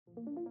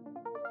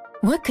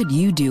What could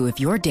you do if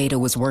your data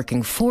was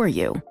working for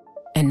you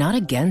and not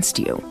against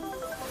you?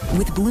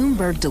 With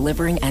Bloomberg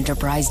delivering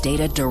enterprise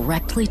data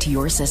directly to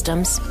your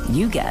systems,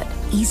 you get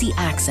easy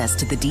access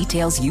to the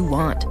details you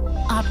want,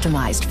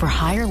 optimized for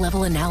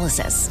higher-level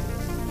analysis,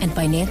 and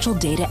financial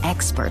data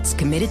experts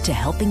committed to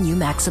helping you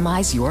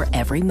maximize your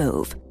every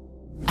move.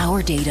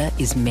 Our data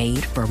is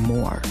made for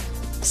more,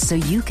 so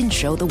you can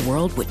show the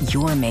world what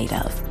you're made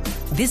of.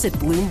 Visit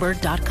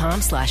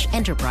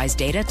Bloomberg.com/enterprise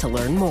data to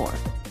learn more.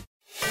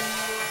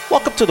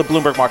 Welcome to the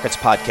Bloomberg Markets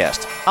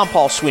Podcast. I'm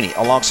Paul Sweeney,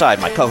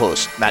 alongside my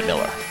co-host, Matt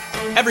Miller.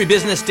 Every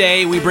business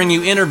day, we bring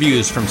you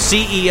interviews from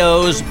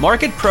CEOs,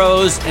 market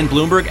pros, and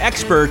Bloomberg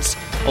experts,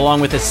 along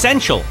with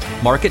essential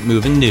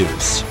market-moving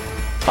news.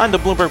 Find the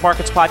Bloomberg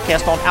Markets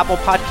Podcast on Apple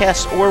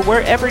Podcasts or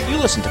wherever you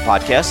listen to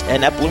podcasts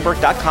and at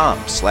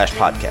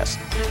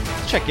Bloomberg.com/podcast.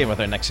 Let's check in with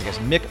our next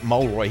guest, Mick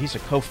Mulroy. He's a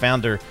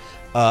co-founder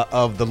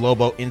of the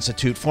Lobo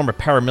Institute, former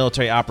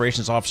paramilitary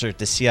operations officer at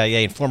the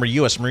CIA, and former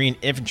U.S. Marine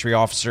infantry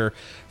officer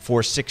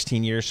for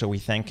 16 years. So we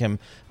thank him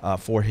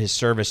for his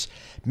service.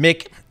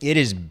 Mick, it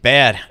is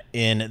bad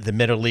in the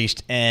Middle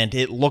East, and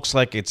it looks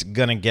like it's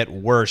going to get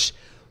worse.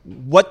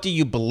 What do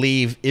you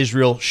believe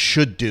Israel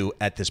should do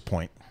at this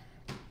point?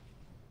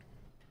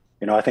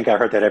 You know, I think I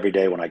heard that every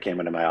day when I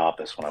came into my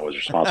office when I was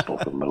responsible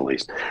for the Middle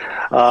East.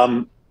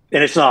 And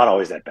it's not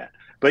always that bad.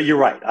 But you're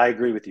right. I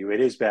agree with you. It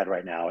is bad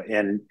right now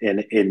in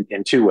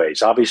two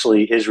ways.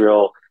 Obviously,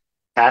 Israel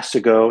has to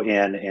go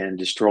in and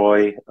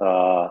destroy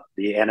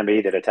the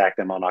enemy that attacked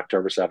them on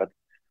October 7th.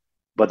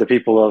 But the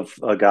people of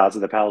Gaza,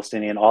 the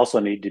Palestinians, also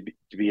need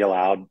to be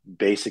allowed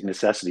basic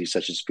necessities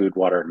such as food,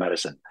 water, and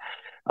medicine.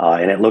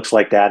 And it looks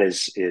like that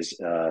is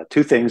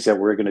two things that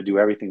we're going to do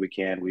everything we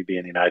can, we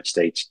being the United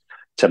States,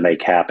 to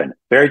make happen.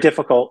 Very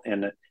difficult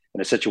in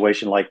a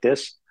situation like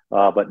this,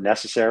 but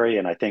necessary.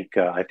 And I think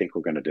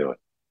we're going to do it.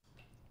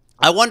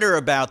 I wonder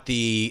about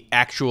the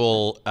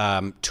actual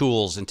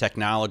tools and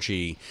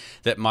technology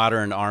that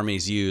modern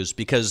armies use,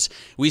 because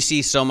we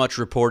see so much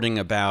reporting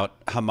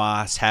about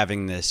Hamas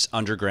having this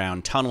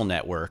underground tunnel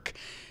network,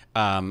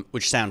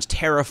 which sounds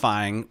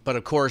terrifying. But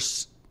of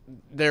course,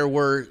 there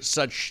were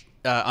such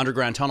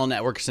underground tunnel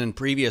networks in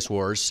previous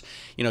wars,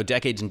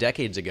 decades and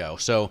decades ago.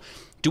 So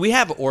do we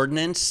have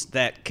ordnance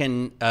that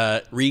can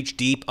reach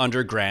deep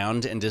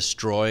underground and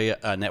destroy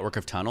a network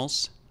of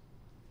tunnels?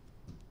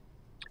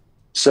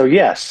 So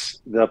yes,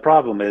 the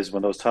problem is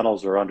when those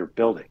tunnels are under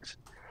buildings.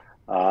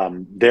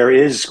 There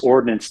is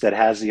ordnance that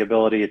has the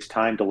ability, it's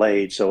time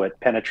delayed, so it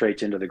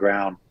penetrates into the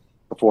ground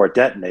before it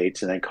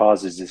detonates and then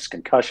causes this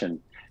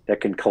concussion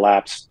that can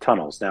collapse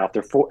tunnels. Now,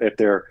 if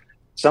they're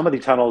some of the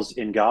tunnels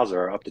in Gaza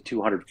are up to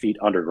 200 feet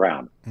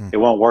underground, it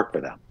won't work for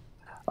them.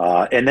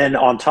 And then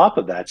on top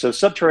of that, so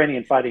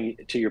subterranean fighting,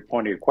 to your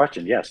point of your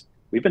question, yes,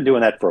 we've been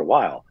doing that for a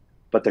while.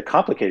 But the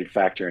complicated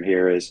factor in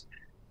here is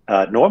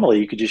normally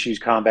you could just use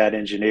combat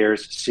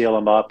engineers, seal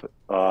them up,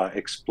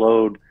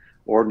 explode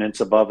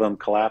ordnance above them,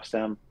 collapse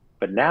them.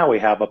 But now we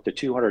have up to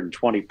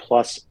 220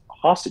 plus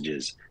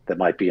hostages that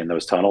might be in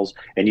those tunnels.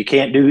 And you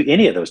can't do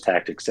any of those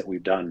tactics that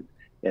we've done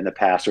in the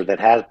past or that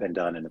has been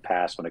done in the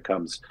past when it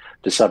comes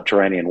to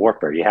subterranean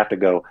warfare. You have to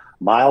go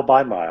mile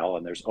by mile,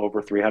 and there's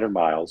over 300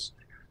 miles,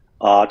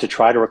 to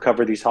try to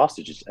recover these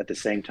hostages at the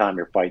same time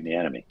you're fighting the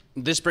enemy.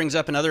 This brings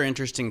up another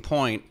interesting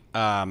point,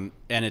 and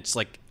it's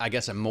like, I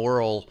guess, a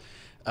moral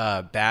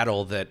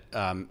battle that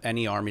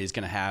any army is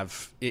going to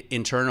have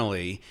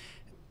internally.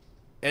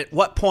 At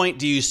what point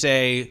do you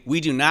say,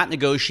 we do not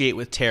negotiate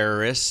with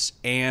terrorists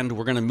and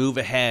we're going to move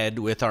ahead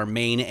with our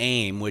main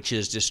aim, which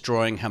is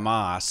destroying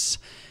Hamas?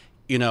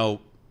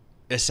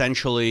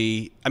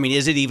 Essentially, I mean,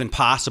 is it even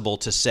possible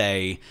to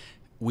say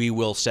we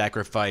will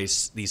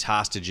sacrifice these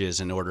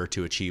hostages in order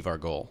to achieve our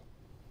goal?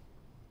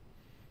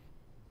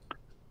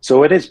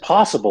 So it is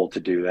possible to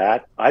do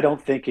that. I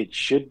don't think it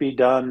should be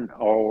done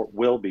or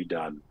will be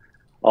done.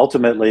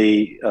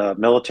 Ultimately,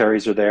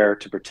 militaries are there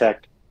to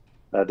protect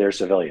their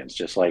civilians,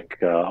 just like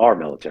our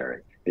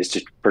military is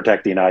to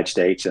protect the United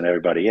States and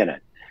everybody in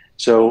it.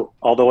 So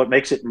although it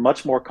makes it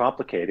much more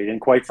complicated, and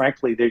quite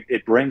frankly,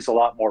 it brings a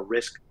lot more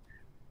risk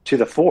to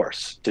the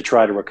force to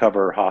try to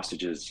recover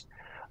hostages,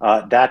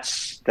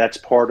 that's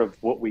part of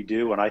what we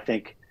do, and I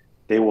think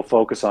they will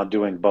focus on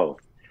doing both.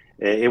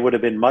 It would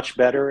have been much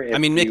better if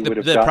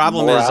Mick, the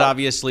problem is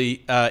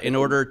obviously in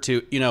order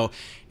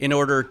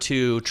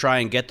to try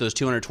and get those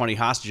 220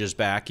 hostages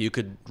back, you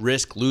could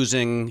risk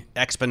losing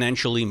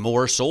exponentially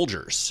more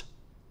soldiers.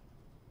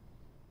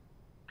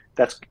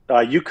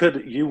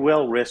 You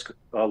will risk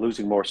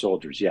losing more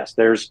soldiers. Yes,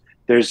 there's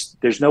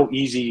no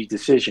easy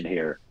decision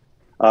here,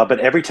 but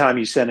every time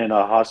you send in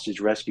a hostage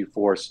rescue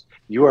force,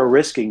 you are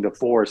risking the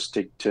force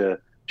to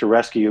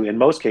rescue, in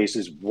most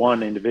cases,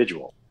 one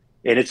individual.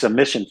 And it's a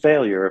mission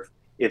failure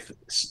if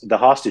the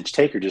hostage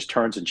taker just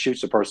turns and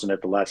shoots the person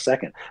at the last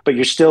second. But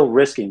you're still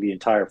risking the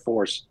entire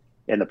force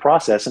in the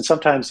process. And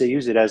sometimes they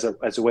use it as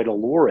a way to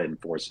lure in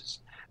forces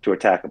to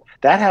attack them.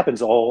 That happens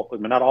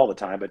not all the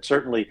time, but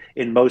certainly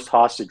in most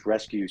hostage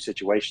rescue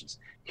situations.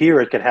 Here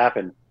it could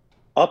happen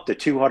up to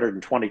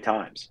 220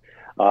 times.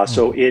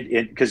 So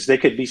because they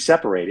could be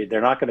separated,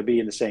 they're not going to be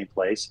in the same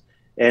place,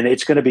 and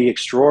it's going to be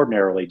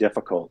extraordinarily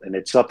difficult. And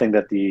it's something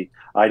that the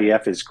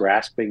IDF is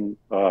grasping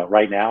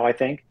right now, I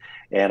think,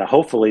 and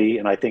hopefully,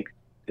 and I think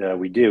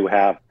we do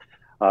have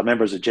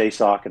members of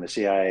JSOC and the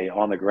CIA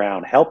on the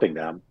ground helping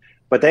them,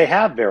 but they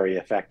have very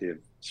effective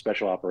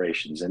special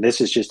operations, and this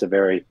is just a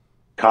very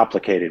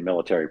complicated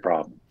military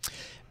problem.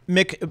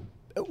 Mick,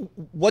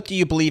 what do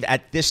you believe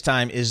at this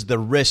time is the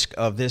risk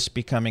of this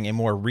becoming a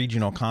more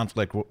regional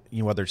conflict,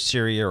 whether it's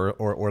Syria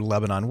or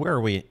Lebanon? Where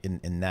are we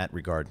in that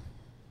regard?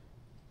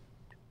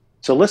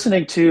 So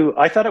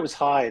I thought it was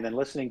high, and then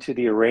listening to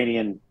the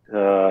Iranian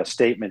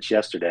statements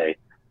yesterday,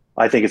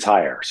 I think it's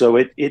higher. So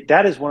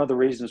that is one of the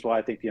reasons why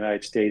I think the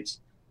United States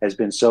has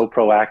been so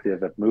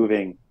proactive at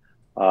moving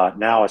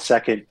now a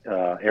second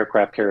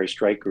aircraft carrier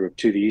strike group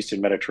to the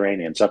Eastern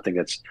Mediterranean, something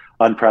that's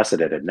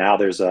unprecedented. Now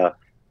there's the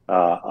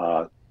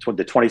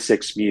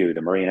 26th MU,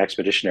 the Marine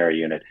Expeditionary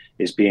Unit,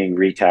 is being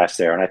retasked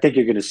there. And I think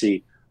you're going to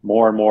see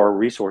more and more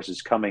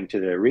resources coming to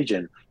the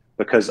region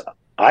because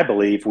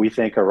we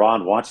think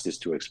Iran wants this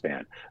to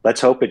expand.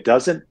 Let's hope it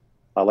doesn't.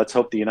 Let's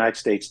hope the United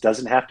States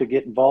doesn't have to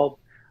get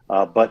involved.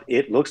 But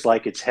it looks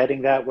like it's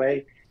heading that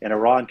way. And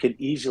Iran can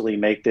easily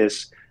make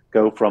this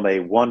go from a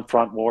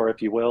one-front war,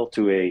 if you will,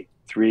 to a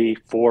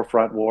 3-4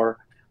 front war.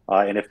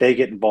 And if they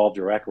get involved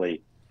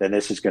directly, then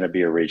this is going to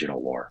be a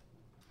regional war.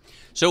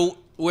 So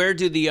where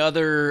do the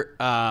other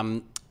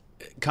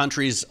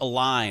countries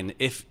align?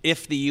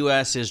 If the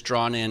U.S. is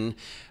drawn in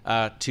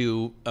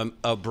to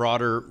a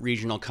broader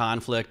regional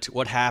conflict,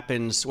 what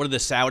happens? What do the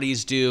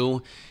Saudis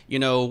do?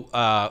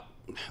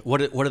 What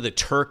do the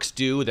Turks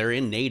do? They're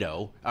in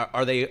NATO.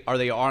 Are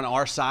they on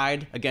our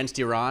side against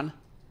Iran?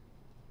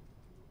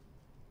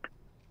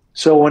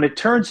 So when it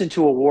turns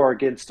into a war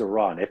against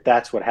Iran, if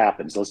that's what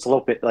happens, let's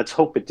hope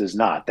it does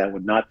not. That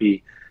would not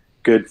be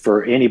good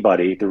for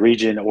anybody, the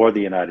region or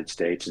the United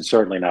States, and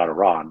certainly not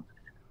Iran.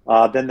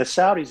 Then the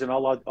Saudis and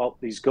all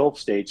these Gulf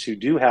states who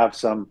do have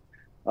some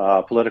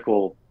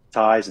political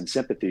ties and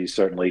sympathies,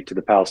 certainly, to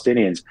the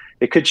Palestinians,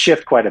 it could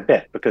shift quite a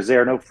bit because they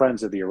are no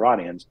friends of the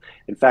Iranians.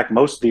 In fact,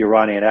 most of the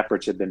Iranian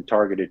efforts have been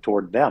targeted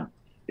toward them.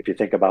 If you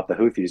think about the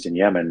Houthis in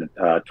Yemen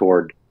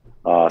toward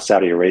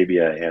Saudi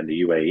Arabia and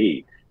the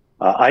UAE.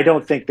 I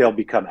don't think they'll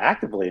become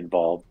actively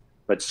involved,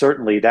 but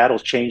certainly that'll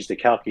change the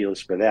calculus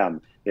for them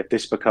if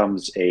this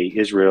becomes a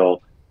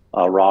Israel,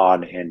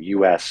 Iran, and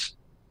U.S.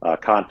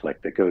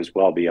 Conflict that goes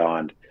well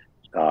beyond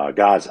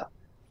Gaza.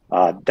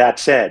 That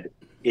said,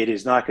 it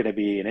is not going to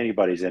be in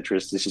anybody's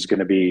interest. This is going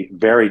to be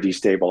very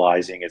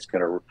destabilizing. It's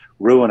going to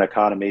ruin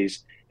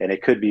economies, and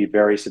it could be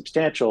very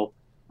substantial.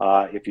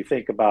 If you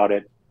think about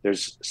it,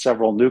 there's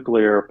several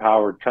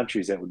nuclear-powered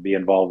countries that would be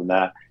involved in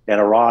that,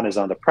 and Iran is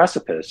on the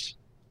precipice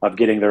of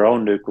getting their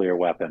own nuclear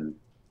weapon.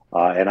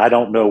 And I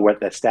don't know what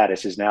that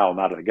status is now. I'm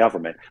out of the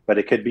government, but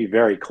it could be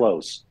very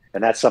close.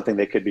 And that's something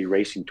they could be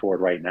racing toward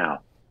right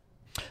now.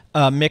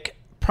 Mick,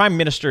 Prime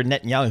Minister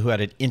Netanyahu had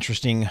an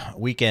interesting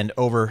weekend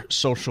over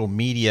social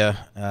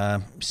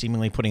media,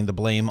 seemingly putting the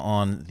blame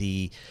on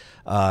the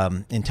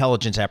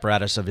intelligence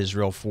apparatus of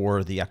Israel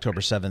for the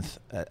October 7th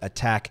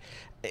attack.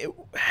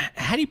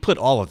 How do you put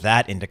all of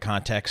that into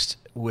context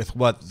with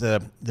what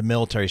the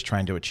military is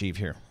trying to achieve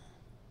here?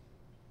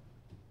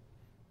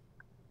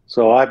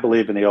 So I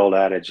believe in the old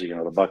adage,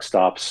 the buck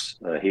stops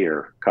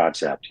here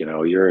concept.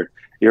 You're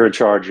in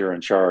charge. You're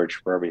in charge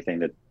for everything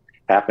that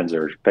happens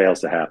or fails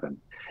to happen.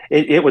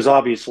 It was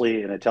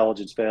obviously an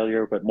intelligence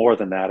failure, but more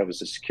than that, it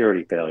was a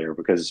security failure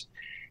because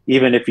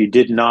even if you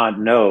did not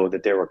know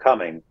that they were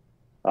coming,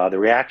 the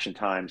reaction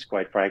times,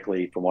 quite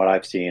frankly, from what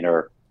I've seen,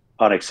 are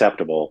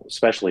unacceptable,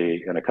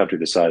 especially in a country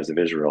the size of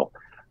Israel.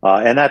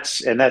 And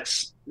that's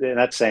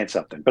saying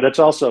something. But it's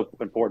also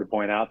important to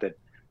point out that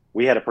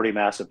we had a pretty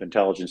massive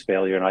intelligence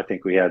failure, and I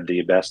think we had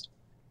the best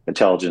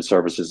intelligence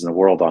services in the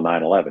world on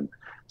 9/11.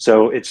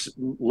 So it's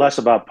less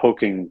about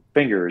poking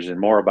fingers and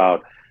more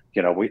about,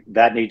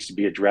 that needs to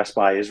be addressed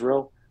by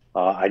Israel.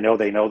 I know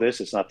they know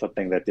this. It's not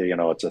something that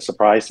it's a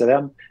surprise to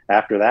them.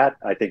 After that,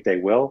 I think they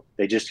will.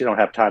 They just don't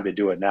have time to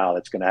do it now.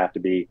 That's going to have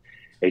to be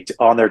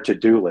on their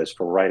to-do list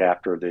for right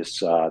after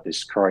this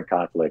current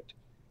conflict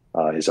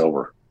is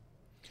over.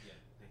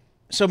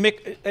 So,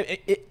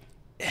 Mick,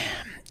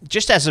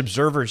 just as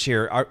observers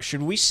here,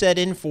 should we set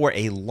in for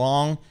a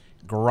long,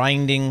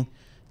 grinding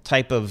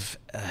type of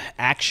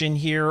action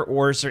here,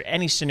 or is there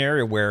any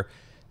scenario where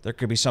there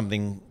could be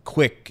something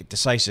quick,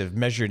 decisive,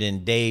 measured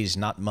in days,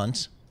 not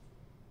months?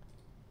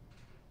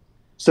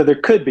 So there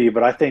could be,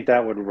 but I think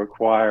that would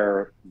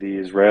require the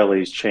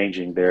Israelis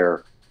changing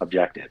their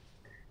objective.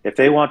 If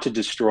they want to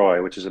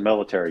destroy, which is a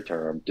military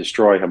term,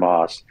 destroy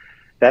Hamas,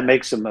 that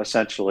makes them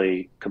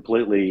essentially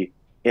completely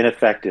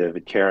ineffective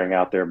at carrying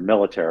out their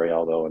military,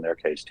 although in their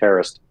case,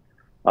 terrorist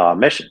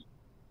mission,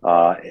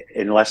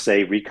 unless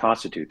they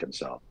reconstitute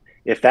themselves.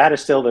 If that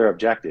is still their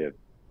objective,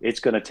 it's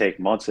going to take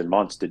months and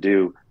months to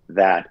do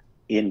that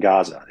in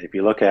Gaza. If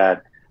you look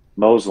at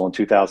Mosul in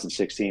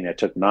 2016, it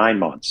took 9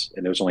 months,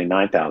 and there was only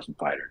 9,000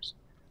 fighters.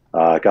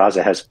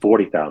 Gaza has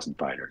 40,000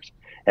 fighters.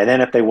 And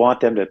then if they want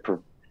them to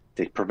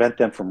to prevent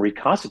them from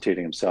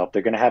reconstituting themselves,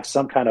 they're going to have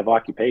some kind of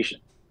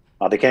occupation.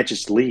 They can't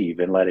just leave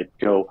and let it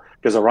go,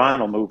 because Iran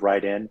will move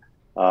right in,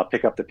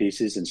 pick up the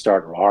pieces and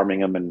start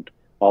arming them and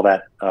all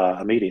that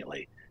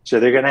immediately. So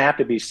they're going to have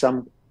to be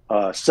some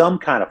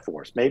kind of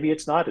force. Maybe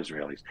it's not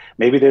Israelis.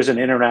 Maybe there's an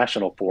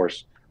international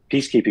force,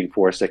 peacekeeping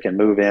force, that can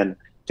move in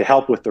to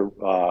help with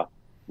the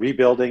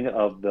rebuilding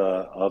of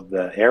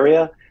the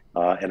area,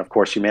 and of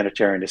course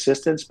humanitarian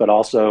assistance, but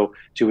also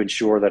to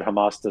ensure that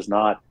Hamas does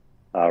not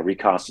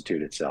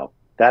reconstitute itself.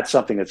 That's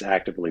something that's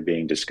actively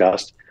being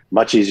discussed.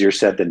 Much easier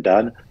said than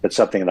done, but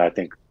something that I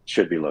think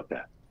should be looked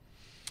at.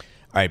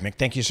 All right, Mick,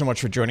 thank you so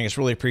much for joining us.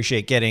 Really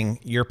appreciate getting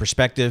your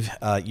perspective,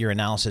 your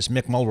analysis.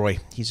 Mick Mulroy,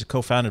 he's a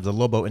co-founder of the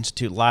Lobo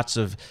Institute. Lots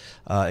of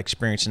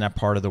experience in that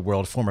part of the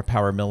world. Former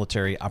power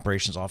military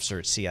operations officer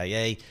at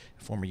CIA,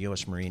 former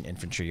U.S. Marine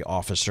infantry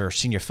officer,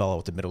 senior fellow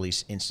at the Middle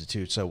East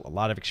Institute. So a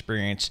lot of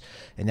experience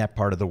in that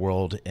part of the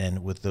world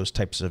and with those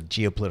types of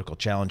geopolitical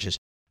challenges.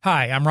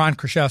 Hi, I'm Ron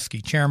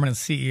Kraszewski, Chairman and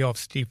CEO of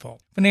Stifel.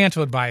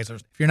 Financial advisors,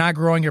 if you're not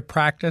growing your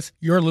practice,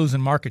 you're losing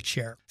market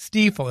share.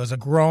 Stifel is a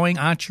growing,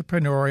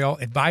 entrepreneurial,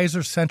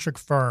 advisor-centric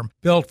firm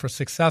built for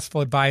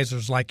successful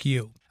advisors like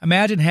you.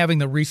 Imagine having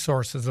the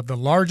resources of the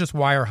largest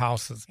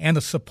wirehouses and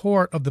the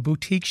support of the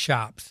boutique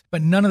shops,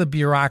 but none of the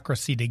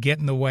bureaucracy to get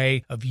in the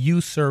way of you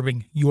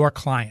serving your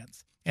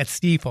clients. At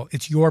Stifel,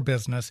 it's your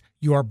business,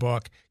 your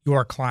book,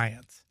 your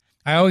clients.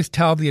 I always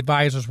tell the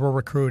advisors we're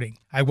recruiting,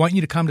 I want you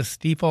to come to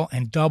Stifel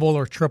and double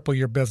or triple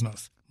your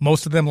business.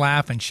 Most of them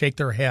laugh and shake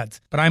their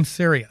heads, but I'm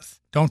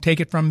serious. Don't take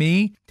it from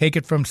me. Take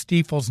it from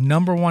Stifel's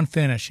 #1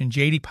 finish in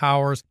J.D.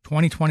 Power's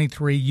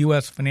 2023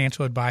 U.S.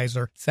 Financial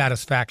Advisor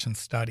Satisfaction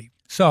Study.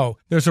 So,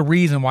 there's a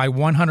reason why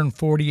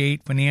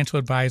 148 financial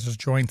advisors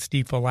joined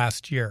Stifel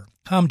last year.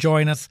 Come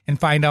join us and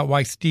find out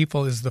why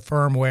Stifel is the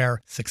firm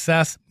where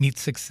success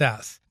meets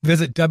success.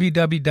 Visit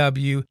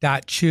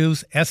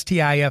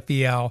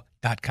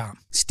www.choosestifel.com.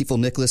 Stifel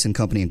Nicholas and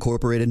Company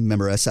Incorporated,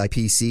 member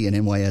SIPC and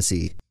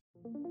NYSE.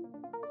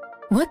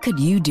 What could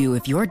you do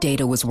if your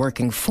data was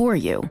working for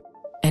you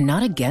and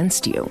not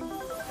against you?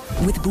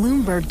 With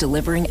Bloomberg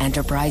delivering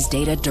enterprise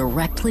data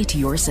directly to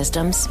your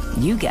systems,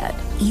 you get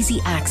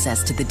easy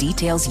access to the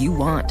details you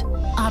want,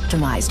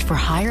 optimized for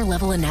higher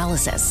level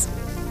analysis,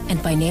 and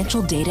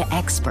financial data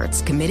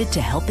experts committed to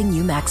helping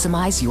you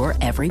maximize your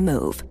every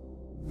move.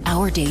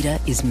 Our data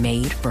is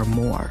made for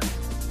more,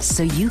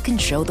 so you can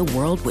show the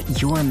world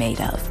what you're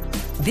made of.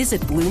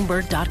 Visit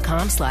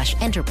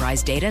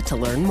Bloomberg.com/enterprise data to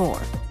learn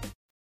more.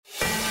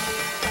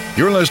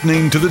 You're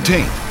listening to The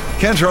Tape,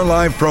 Kantar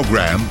Live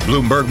program,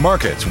 Bloomberg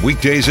Markets,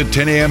 weekdays at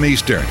 10 a.m.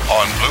 Eastern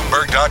on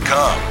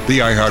Bloomberg.com, the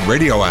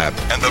iHeartRadio app,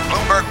 and the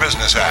Bloomberg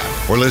Business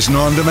app, or listen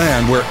on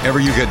demand wherever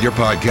you get your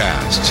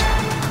podcasts.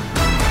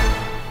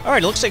 All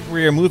right, it looks like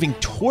we're moving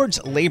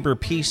towards labor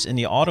peace in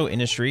the auto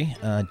industry.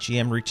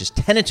 GM reaches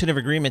tentative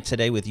agreement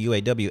today with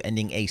UAW,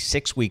 ending a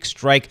 6-week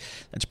strike.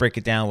 Let's break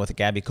it down with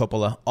Gabby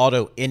Coppola,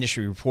 auto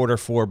industry reporter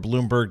for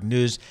Bloomberg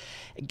News.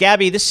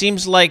 Gabby, this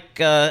seems like,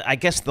 I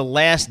guess, the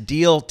last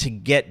deal to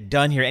get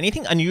done here.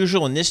 Anything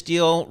unusual in this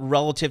deal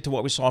relative to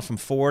what we saw from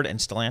Ford and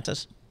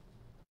Stellantis?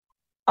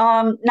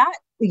 Not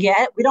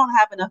yet. We don't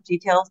have enough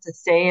details to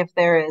say if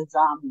there is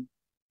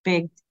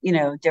big,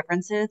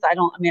 differences. I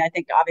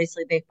think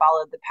obviously they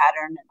followed the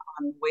pattern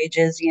on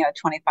wages,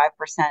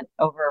 25%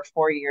 over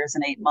 4 years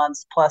and 8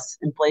 months plus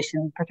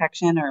inflation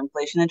protection or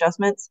inflation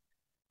adjustments.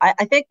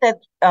 I think that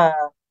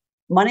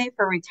money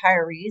for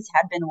retirees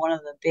had been one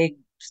of the big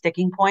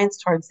sticking points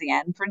towards the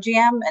end for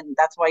GM, and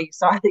that's why you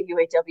saw the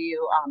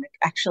UAW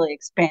actually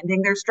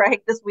expanding their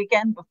strike this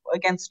weekend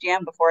against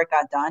GM before it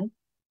got done.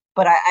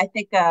 But I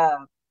think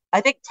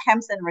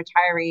temps and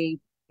retiree,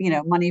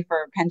 money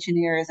for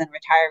pensioners and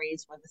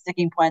retirees were the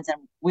sticking points,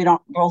 and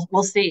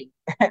we'll see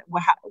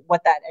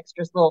what that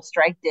extra little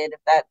strike did, if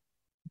that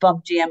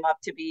bumped GM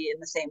up to be in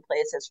the same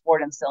place as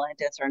Ford and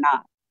Stellantis or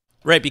not.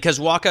 Right,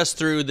 because walk us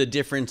through the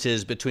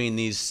differences between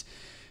these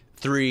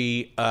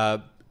three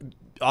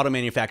auto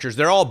manufacturers.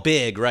 They're all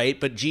big, right?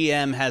 But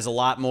GM has a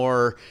lot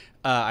more,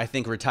 I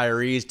think,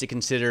 retirees to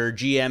consider.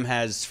 GM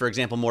has, for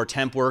example, more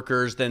temp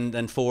workers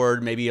than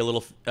Ford, maybe a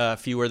little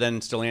fewer than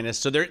Stellantis.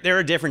 So there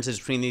are differences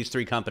between these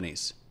three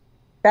companies.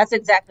 That's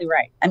exactly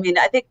right.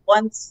 I think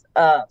once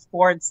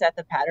Ford set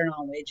the pattern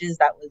on wages,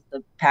 that was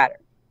the pattern,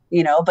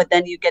 but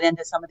then you get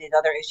into some of these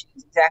other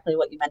issues, exactly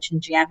what you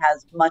mentioned. GM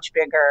has much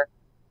bigger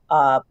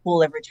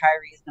pool of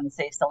retirees than,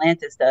 say,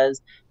 Stellantis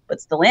does. But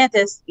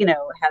Stellantis,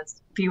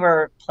 has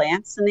fewer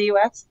plants in the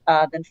U.S.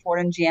 Than Ford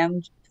and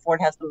GM.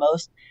 Ford has the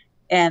most.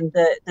 And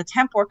the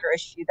temp worker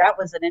issue, that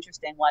was an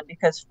interesting one,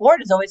 because Ford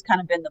has always kind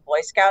of been the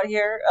Boy Scout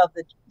here of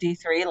the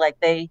D3. Like,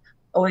 they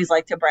always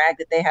like to brag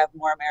that they have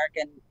more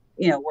American,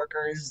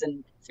 workers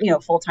and,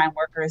 full-time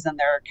workers than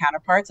their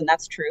counterparts. And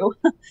that's true.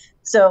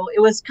 So it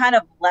was kind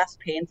of less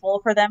painful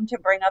for them to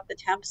bring up the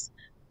temps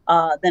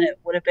than it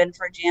would have been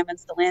for GM and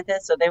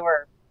Stellantis. So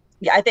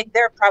I think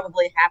they're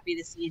probably happy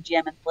to see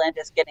GM and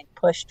Stellantis getting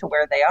pushed to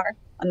where they are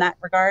in that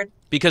regard.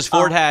 Because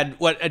Ford had,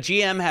 a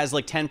GM has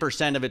like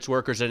 10% of its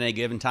workers at any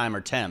given time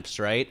are temps,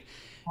 right?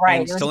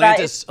 Right. and It was about,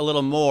 Stellantis a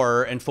little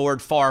more, and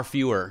Ford far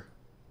fewer.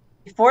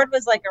 Ford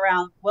was like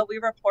around what we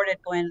reported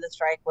going into the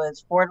strike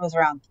was Ford was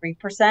around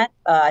 3%.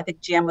 I think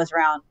GM was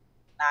around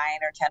 9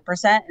 or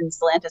 10%, and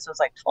Stellantis was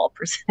like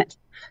 12%.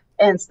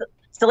 And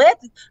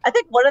Stellantis, I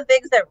think one of the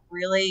things that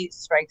really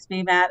strikes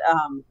me, Matt,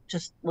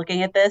 just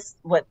looking at this,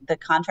 what the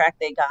contract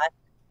they got,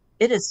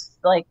 it is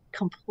like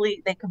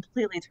they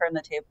completely turned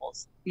the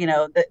tables. You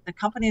know, the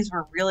companies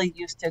were really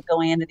used to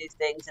going into these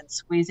things and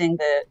squeezing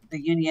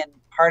the union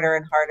harder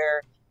and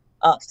harder.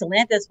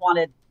 Stellantis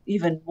wanted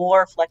even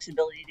more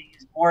flexibility to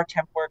use more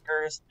temp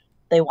workers.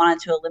 They wanted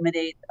to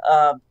eliminate,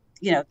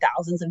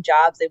 thousands of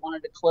jobs. They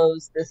wanted to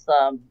close this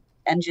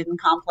engine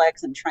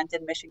complex in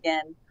Trenton,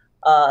 Michigan,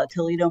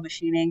 Toledo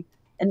machining,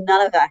 and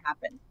none of that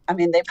happened. I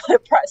mean,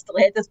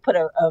 Stellantis put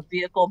a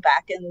vehicle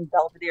back in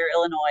Belvidere,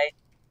 Illinois.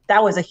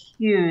 That was a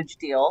huge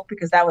deal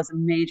because that was a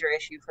major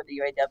issue for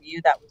the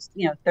UAW. That was,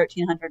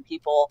 1,300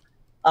 people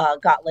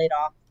got laid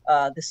off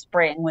this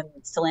spring when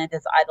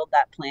Stellantis idled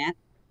that plant.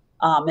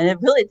 And it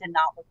really did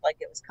not look like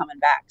it was coming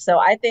back. So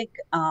I think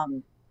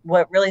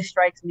what really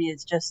strikes me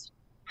is just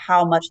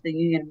how much the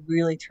union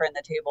really turned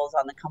the tables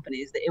on the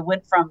companies. It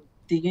went from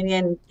the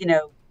union,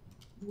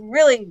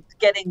 really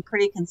getting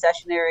pretty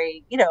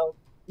concessionary,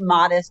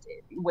 modest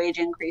wage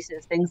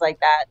increases, things like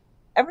that,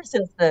 ever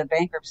since the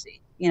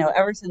bankruptcy,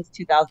 ever since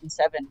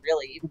 2007,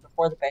 really, even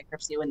before the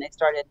bankruptcy, when they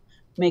started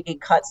making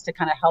cuts to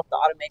kind of help the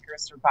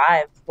automakers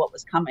survive what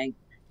was coming.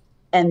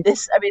 And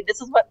this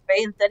is what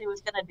Fain said he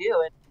was going to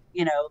do. And,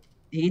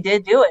 he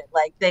did do it.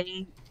 Like,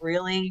 they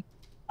really,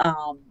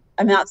 I'm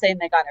not saying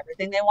they got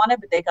everything they wanted,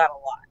 but they got a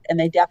lot. And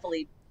they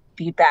definitely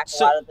beat back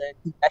a lot of the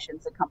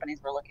concessions that companies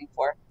were looking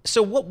for.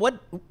 So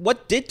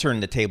what did turn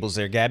the tables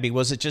there, Gabby?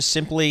 Was it just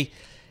simply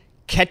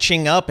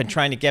catching up and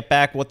trying to get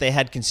back what they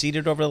had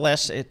conceded over the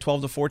last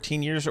 12 to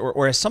 14 years,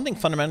 or has something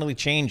fundamentally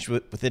changed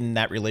within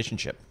that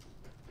relationship?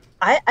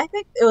 I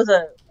think it was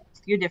a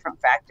few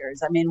different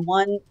factors. I mean,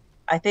 one,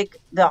 I think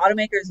the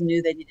automakers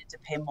knew they needed to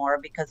pay more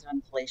because of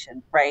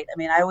inflation, right? I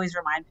mean, I always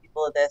remind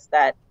people of this,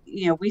 that,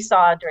 we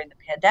saw during the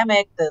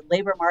pandemic, the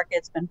labor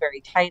market's been very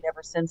tight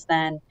ever since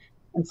then.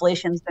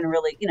 Inflation's been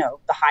really, the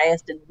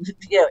highest, and,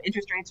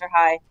 interest rates are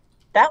high.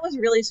 That was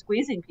really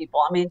squeezing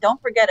people. I mean,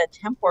 don't forget a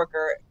temp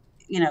worker,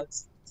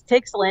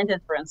 take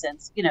Stellantis, for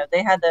instance,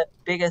 they had the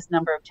biggest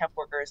number of temp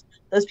workers.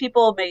 Those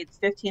people made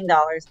 $15.78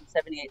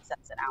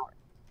 an hour.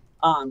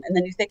 And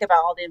then you think about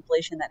all the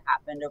inflation that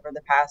happened over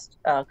the past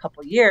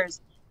couple of years,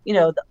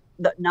 the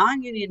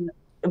non-union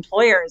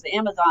employers,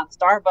 Amazon,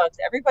 Starbucks,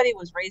 everybody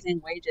was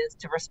raising wages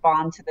to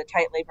respond to the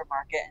tight labor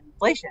market and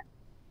inflation.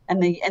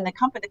 And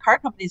the car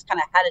companies kind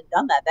of hadn't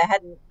done that. They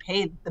hadn't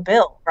paid the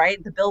bill,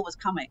 right? The bill was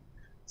coming.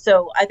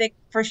 So I think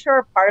for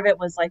sure part of it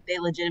was like they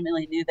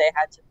legitimately knew they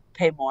had to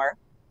pay more.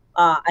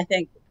 I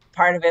think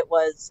part of it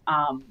was,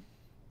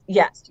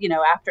 yes,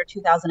 after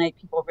 2008,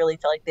 people really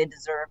felt like they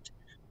deserved.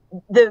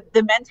 The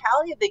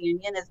mentality of the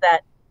union is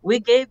that we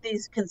gave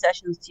these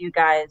concessions to you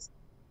guys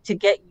to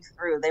get you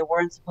through. They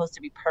weren't supposed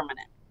to be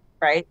permanent,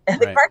 right? And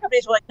the car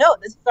companies were like, no,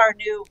 this is our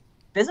new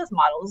business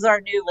model. This is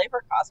our new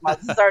labor cost model.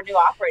 This is our new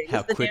operating.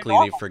 How quickly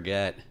they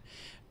forget.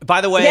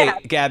 By the way,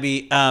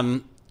 Gabby,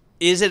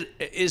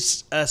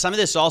 is some of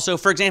this also,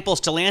 for example,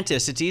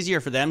 Stellantis, it's easier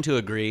for them to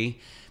agree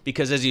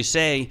because, as you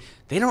say,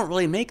 they don't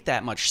really make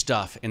that much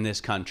stuff in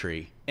this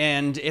country.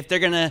 And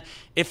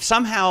if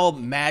somehow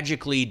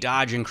magically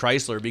Dodge and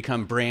Chrysler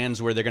become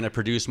brands where they're going to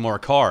produce more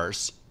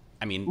cars,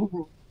 I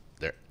mean,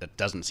 that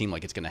doesn't seem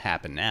like it's going to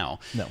happen now.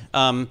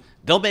 No.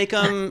 They'll make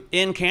them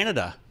in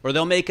Canada or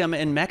they'll make them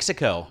in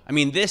Mexico. I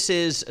mean, this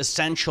is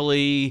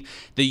essentially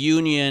the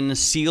union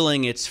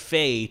sealing its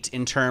fate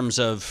in terms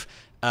of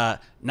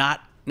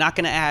not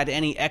going to add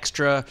any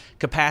extra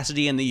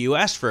capacity in the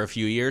U.S. for a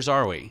few years,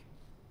 are we?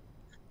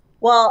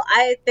 Well,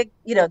 I think,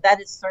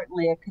 that is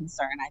certainly a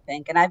concern, I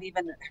think. And I've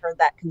even heard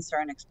that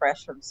concern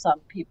expressed from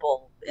some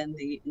people in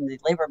the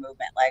labor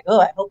movement, like,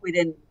 oh, I hope we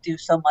didn't do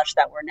so much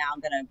that we're now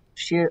going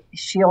to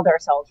shield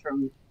ourselves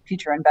from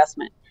future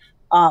investment.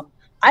 I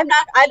am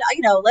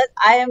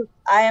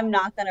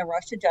not going to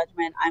rush to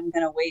judgment. I'm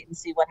going to wait and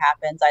see what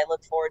happens. I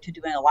look forward to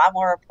doing a lot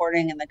more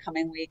reporting in the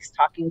coming weeks,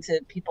 talking to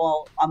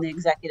people on the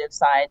executive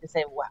side to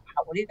say, what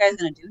are you guys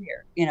going to do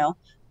here?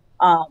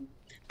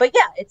 But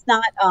yeah, it's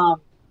not,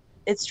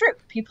 it's true.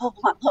 People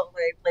want low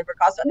labor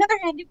costs. On the other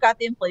hand, you've got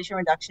the Inflation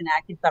Reduction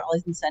Act. You've got all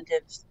these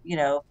incentives,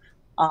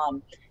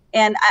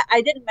 and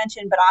I didn't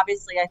mention, but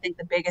obviously I think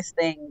the biggest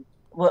thing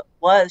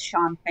was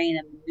Sean Fain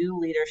and the new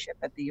leadership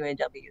at the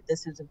UAW.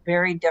 This is a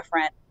very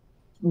different,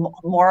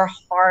 more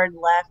hard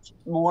left,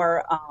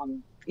 more,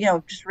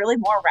 just really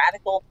more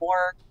radical,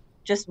 more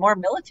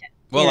militant.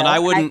 Well, and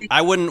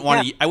I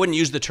wouldn't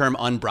use the term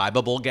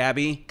unbribable,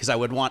 Gabby, because I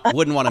wouldn't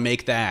want to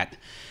make that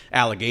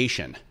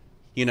allegation.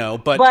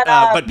 But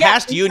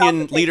past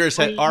union leaders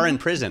are in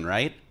prison,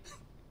 right?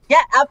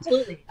 Yeah,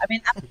 absolutely. I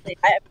mean, absolutely.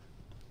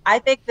 I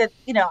think that,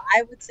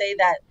 I would say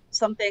that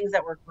some things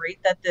that were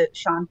great that the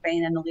Sean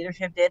Fain and the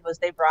leadership did was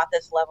they brought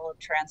this level of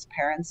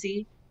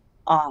transparency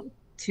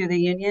to the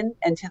union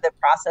and to the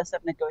process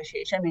of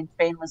negotiation. I mean,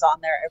 Fain was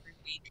on there every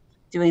week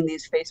doing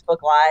these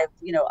Facebook Live,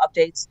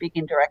 updates,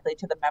 speaking directly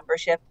to the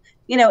membership.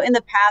 In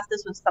the past,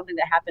 this was something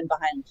that happened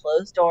behind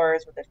closed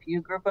doors with a few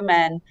group of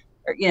men,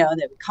 or, and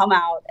they would come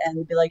out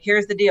and be like,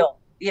 here's the deal,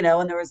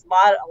 and there was a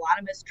lot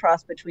of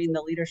mistrust between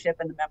the leadership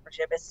and the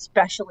membership,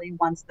 especially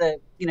once the,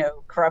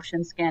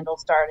 corruption scandal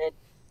started.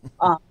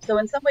 So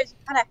in some ways,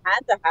 you kind of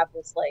had to have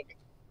this like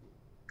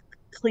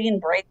clean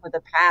break with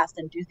the past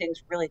and do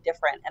things really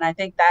different. And I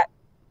think that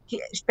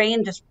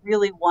Spain just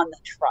really won the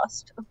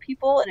trust of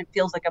people, and it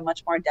feels like a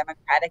much more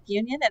democratic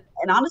union,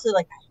 and honestly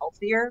like a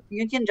healthier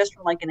union just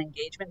from like an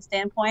engagement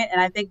standpoint. And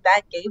I think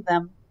that gave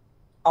them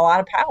a lot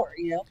of power.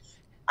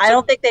 I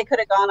don't think they could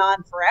have gone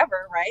on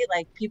forever, right?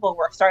 Like people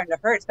were starting to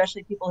hurt,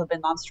 especially people who've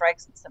been on strike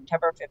since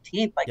September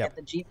 15th, like at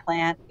the Jeep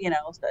plant,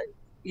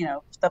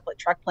 stuff like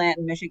truck plant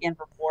in Michigan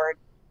for Ford.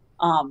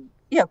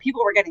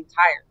 People were getting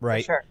tired,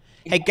 right? For sure.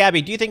 Hey,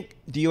 Gabby, do you think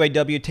the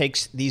UAW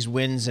takes these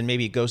wins and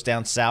maybe it goes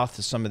down south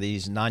to some of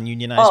these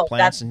non-unionized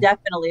plants? That's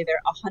definitely there.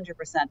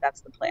 100%.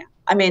 That's the plan.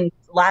 I mean,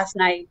 last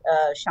night,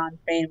 Sean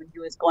Fain, when he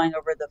was going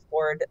over the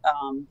Ford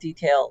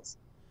details,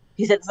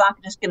 he said it's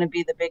not just going to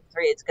be the big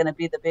three. It's going to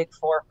be the big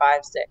 4,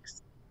 5,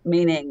 6,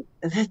 meaning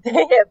they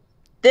have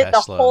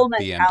Tesla, the whole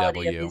mentality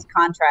BMW. Of these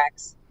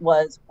contracts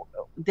was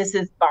this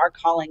is our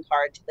calling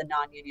card to the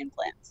non-union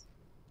plants.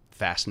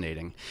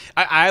 Fascinating.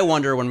 I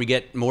wonder when we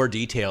get more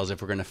details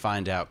if we're going to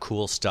find out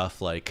cool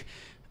stuff like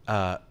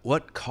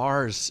what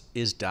cars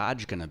is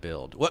Dodge going to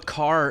build? What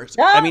cars?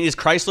 Yeah. I mean, is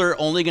Chrysler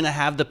only going to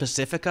have the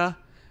Pacifica,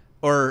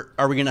 or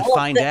are we going to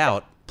find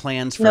out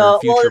plans for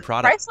future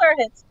products? Chrysler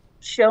has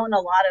shown a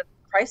lot of.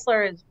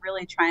 Chrysler is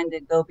really trying to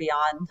go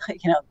beyond,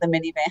 the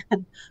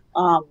minivan.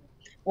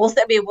 We'll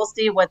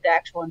see what the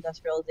actual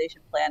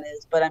industrialization plan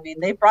is, but I mean,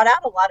 they brought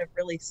out a lot of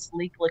really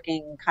sleek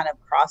looking kind of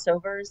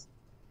crossovers.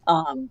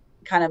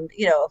 Kind of,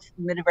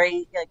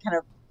 mid-range, kind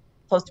of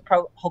close to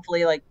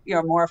hopefully like,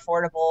 more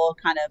affordable,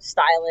 kind of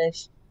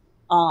stylish,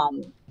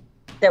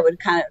 that would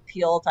kind of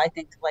appeal to, I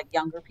think, to like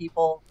younger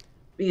people,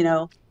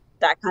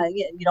 that kind of,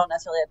 you don't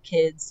necessarily have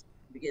kids,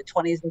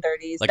 20s and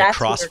 30s. Like that's a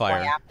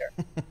Crossfire.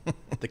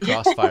 The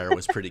Crossfire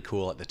was pretty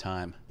cool at the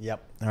time.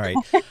 Yep. All right.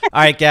 All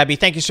right, Gabby,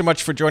 thank you so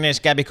much for joining us.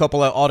 Gabby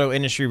Coppola, auto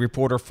industry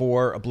reporter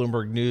for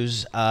Bloomberg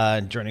News,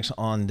 joining us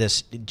on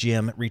this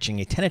GM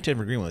reaching a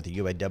tentative agreement with the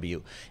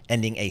UAW,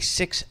 ending a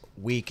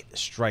 6-week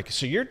strike.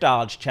 So your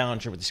Dodge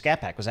Challenger with the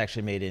Scat Pack was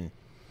actually made in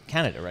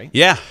Canada, right?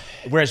 Yeah.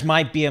 Whereas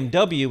my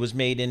BMW was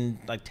made in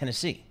like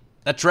Tennessee.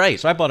 That's right.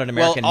 So I bought an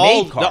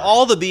American-made car.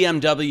 All the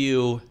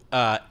BMW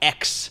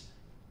X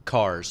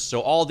cars,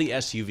 so all the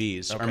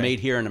SUVs are made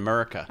here in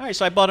America. All right,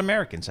 so I bought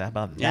Americans. How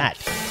about that?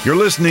 You're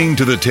listening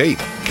to The Tape.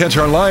 Catch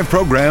our live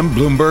program,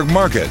 Bloomberg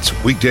Markets,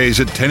 weekdays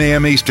at 10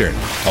 a.m. Eastern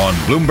on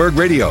Bloomberg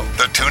Radio,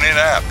 the TuneIn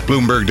app,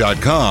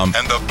 Bloomberg.com,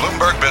 and the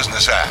Bloomberg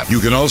Business app. You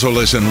can also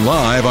listen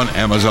live on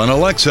Amazon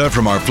Alexa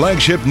from our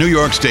flagship New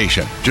York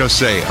station. Just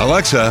say,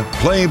 Alexa,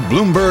 play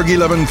Bloomberg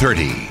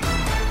 1130.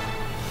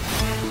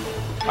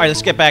 All right,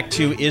 let's get back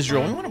to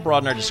Israel. We want to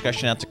broaden our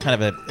discussion out to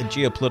kind of a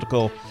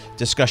geopolitical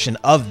discussion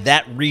of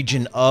that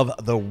region of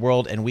the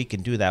world, and we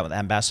can do that with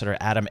Ambassador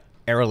Adam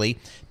Early.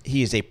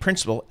 He is a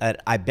principal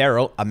at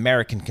Ibero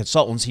American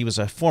Consultants. He was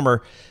a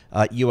former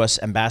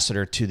U.S.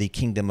 ambassador to the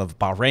Kingdom of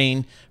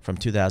Bahrain from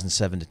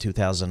 2007 to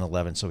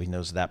 2011, so he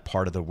knows that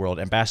part of the world.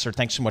 Ambassador,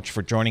 thanks so much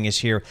for joining us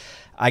here.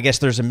 I guess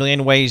there's a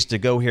million ways to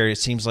go here. It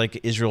seems like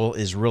Israel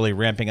is really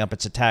ramping up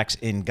its attacks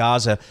in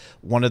Gaza.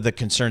 One of the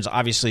concerns,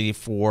 obviously,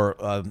 for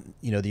the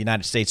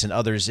United States and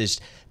others is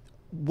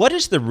what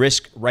is the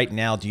risk right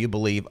now, do you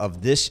believe,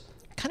 of this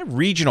kind of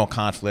regional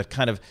conflict,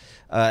 kind of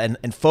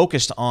and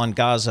focused on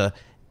Gaza,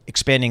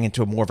 expanding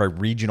into more of a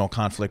regional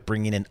conflict,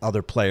 bringing in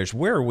other players?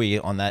 Where are we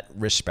on that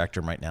risk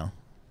spectrum right now?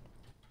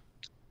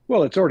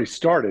 Well, it's already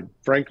started,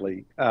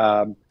 frankly.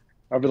 Over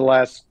the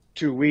last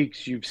 2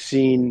 weeks, you've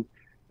seen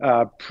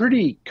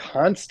pretty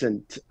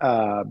constant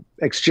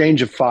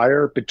exchange of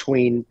fire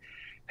between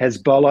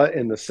Hezbollah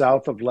in the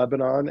south of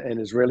Lebanon and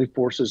Israeli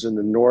forces in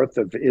the north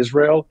of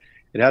Israel.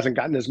 It hasn't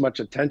gotten as much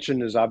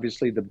attention as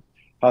obviously the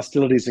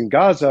hostilities in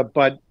Gaza,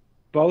 but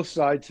both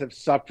sides have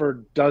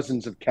suffered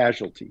dozens of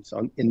casualties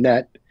on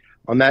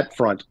that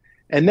front.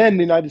 And then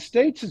the United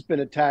States has been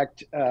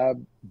attacked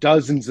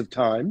dozens of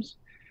times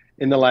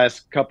in the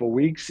last couple of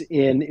weeks.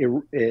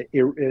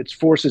 Its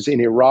forces in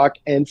Iraq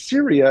and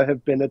Syria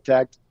have been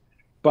attacked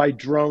by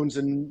drones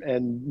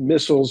and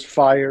missiles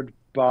fired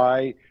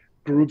by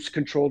groups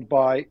controlled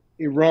by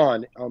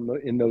Iran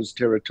in those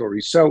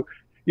territories. So,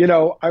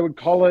 I would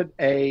call it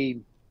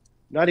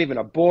not even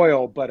a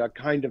boil, but a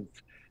kind of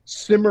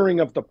simmering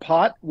of the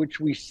pot, which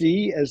we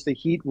see as the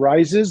heat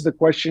rises. The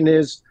question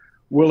is,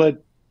 will it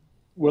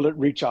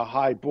reach a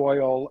high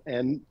boil?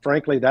 And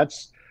frankly,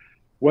 that's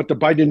what the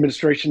Biden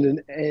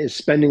administration is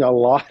spending a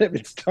lot of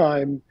its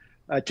time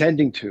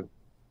attending to.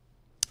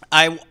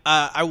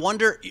 I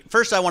wonder,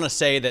 first I want to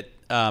say that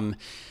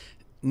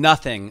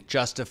nothing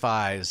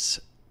justifies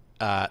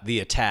the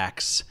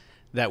attacks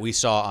that we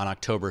saw on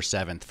October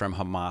 7th from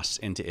Hamas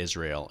into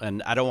Israel.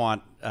 And I don't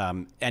want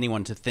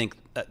anyone to think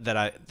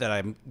that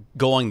I'm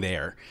going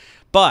there.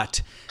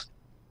 But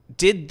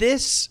Did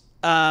this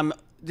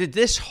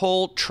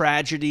whole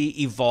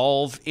tragedy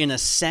evolve in a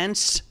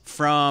sense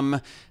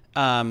from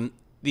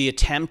the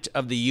attempt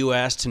of the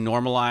U.S. to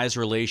normalize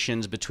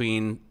relations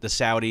between the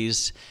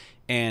Saudis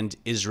and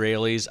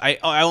Israelis?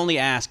 I only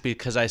ask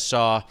because I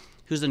saw,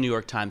 who's the New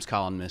York Times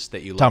columnist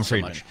that you love so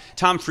much?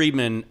 Tom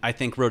Friedman, I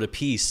think, wrote a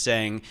piece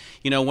saying,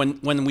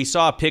 when we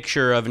saw a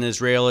picture of an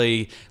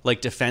Israeli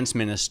defense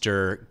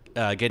minister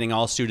getting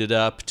all suited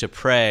up to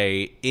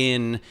pray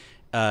in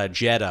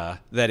Jeddah,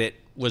 that it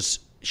was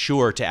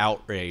sure to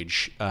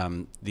outrage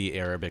the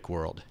Arabic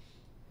world.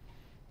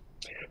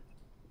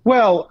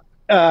 Well,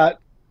 the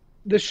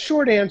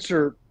short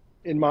answer,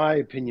 in my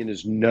opinion,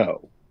 is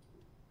no.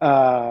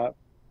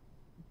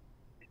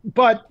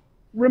 But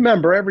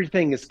remember,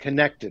 everything is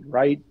connected,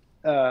 right?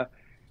 But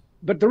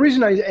the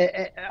reason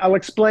I'll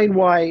explain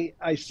why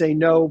I say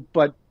no,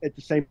 but at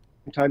the same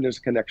time, there's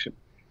a connection.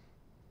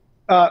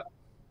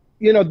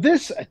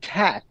 This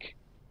attack,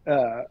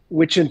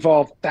 which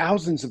involved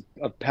thousands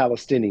of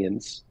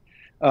Palestinians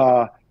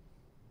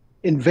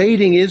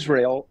invading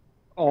Israel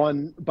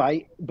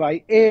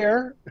by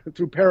air,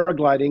 through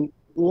paragliding,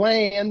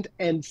 land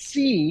and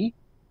sea,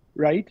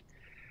 right?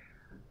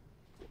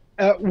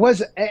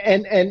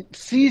 And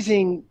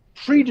seizing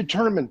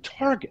predetermined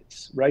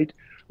targets, right?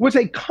 Was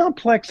a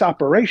complex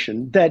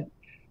operation that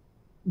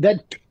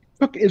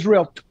took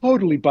Israel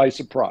totally by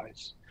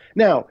surprise.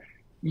 Now,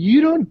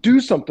 you don't do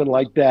something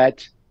like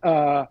that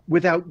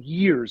without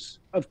years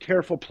of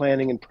careful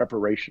planning and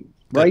preparation,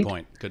 right?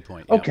 Good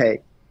point. Yeah.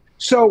 Okay.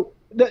 So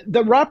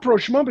the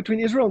rapprochement between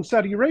Israel and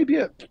Saudi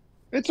Arabia,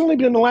 it's only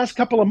been the last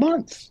couple of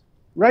months,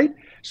 right?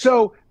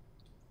 So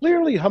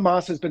clearly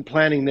Hamas has been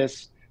planning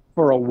this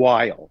for a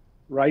while,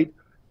 right?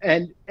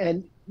 And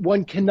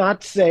one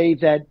cannot say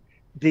that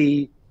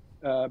the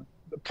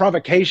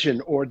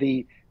provocation or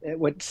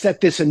what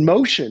set this in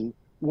motion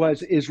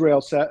was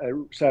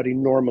Israel-Saudi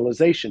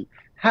normalization.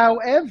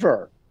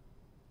 However,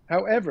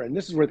 and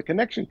this is where the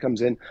connection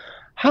comes in,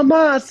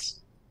 Hamas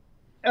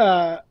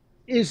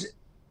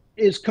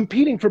is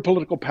competing for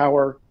political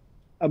power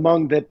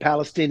among the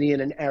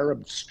Palestinian and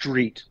Arab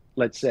street,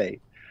 let's say.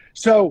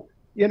 So,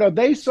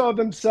 they saw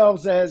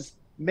themselves as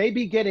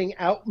maybe getting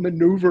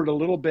outmaneuvered a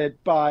little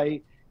bit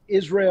by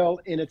Israel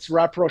in its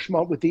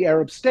rapprochement with the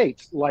Arab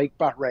states, like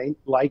Bahrain,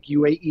 like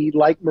UAE,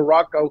 like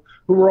Morocco,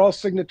 who were all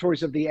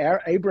signatories of the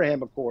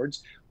Abraham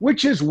Accords,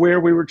 which is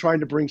where we were trying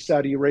to bring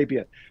Saudi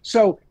Arabia.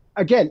 So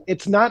again,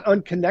 it's not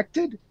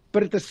unconnected,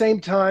 but at the same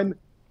time,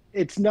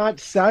 it's not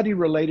Saudi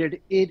related.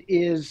 It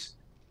is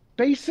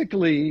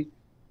basically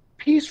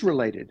peace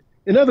related.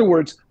 In other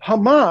words,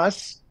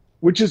 Hamas,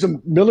 which is a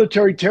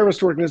military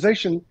terrorist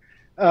organization,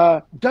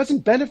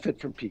 doesn't benefit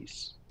from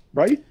peace.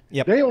 Right?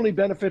 Yep. They only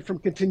benefit from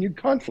continued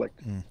conflict.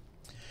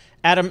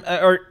 Adam,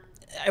 I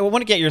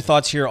want to get your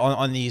thoughts here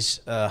on these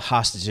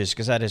hostages,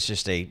 because that is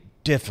just a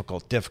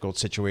difficult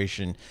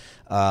situation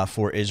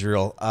for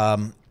Israel.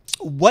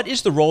 What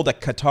is the role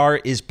that Qatar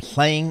is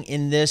playing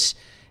in this,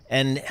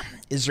 and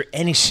is there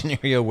any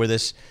scenario where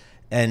this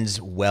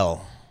ends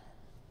well?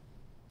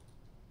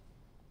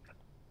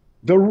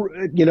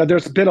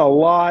 There's been a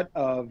lot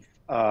of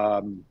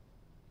how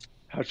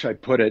should I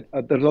put it?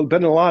 There's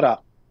been a lot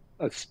of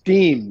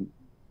steam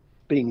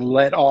being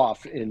let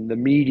off in the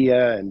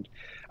media and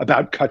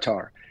about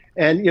Qatar.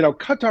 And,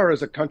 Qatar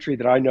is a country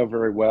that I know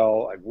very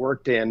well. I've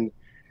worked in,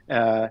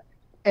 and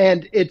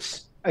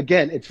it's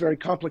very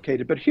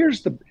complicated, but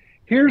here's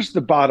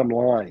the bottom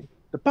line.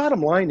 The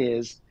bottom line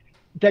is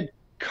that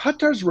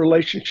Qatar's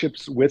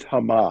relationships with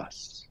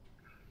Hamas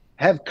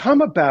have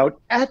come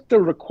about at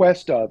the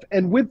request of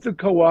and with the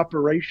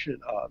cooperation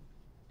of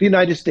the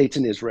United States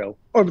and Israel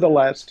over the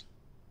last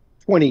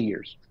 20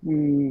 years.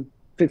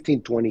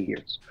 15, 20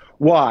 years.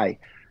 Why?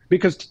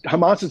 Because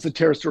Hamas is a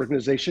terrorist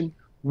organization.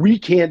 We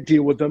can't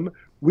deal with them.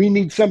 We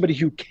need somebody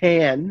who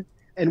can.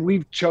 And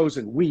we,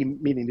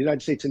 meaning the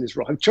United States and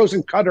Israel, have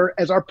chosen Qatar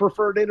as our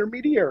preferred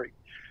intermediary.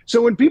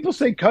 So when people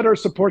say Qatar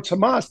supports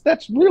Hamas,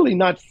 that's really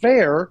not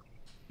fair,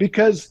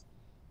 because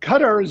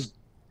Qatar is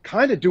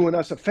kind of doing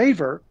us a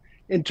favor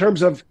in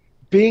terms of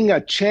being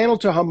a channel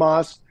to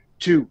Hamas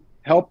to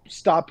help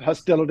stop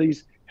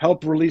hostilities,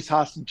 help release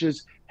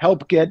hostages,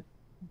 help get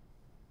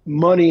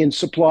money and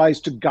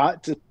supplies to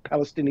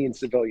Palestinian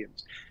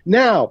civilians.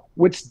 Now,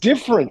 what's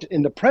different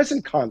in the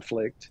present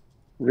conflict,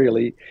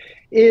 really,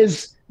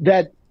 is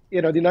that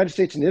the United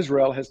States and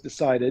Israel have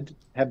decided,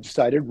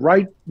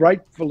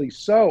 rightfully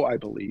so, I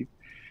believe,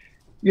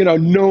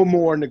 no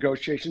more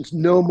negotiations,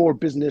 no more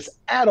business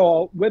at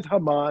all with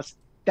Hamas.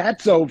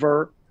 That's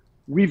over.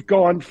 We've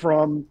gone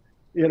from,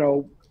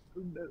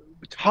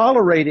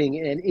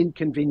 tolerating an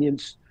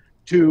inconvenience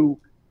to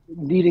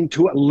needing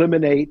to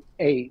eliminate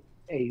a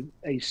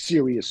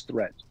serious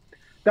threat.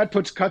 That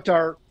puts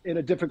Qatar in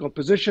a difficult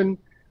position.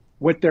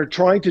 What they're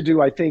trying to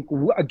do, I think,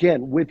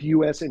 again, with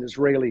U.S. and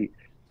Israeli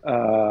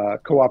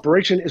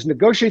cooperation, is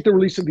negotiate the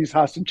release of these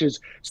hostages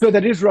so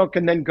that Israel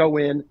can then go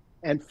in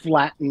and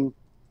flatten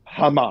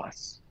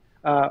Hamas.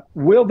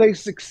 Will they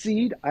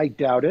succeed? I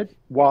doubt it.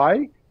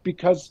 Why?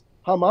 Because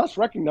Hamas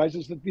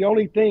recognizes that the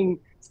only thing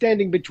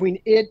standing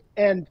between it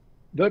and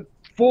the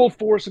full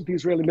force of the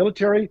Israeli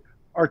military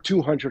are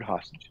 200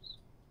 hostages.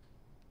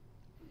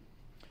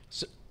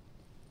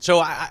 So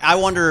I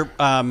wonder,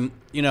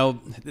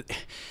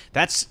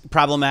 that's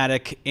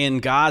problematic in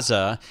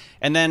Gaza.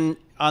 And then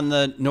on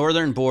the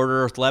northern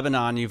border with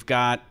Lebanon, you've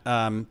got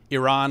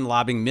Iran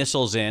lobbing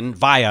missiles in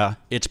via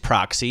its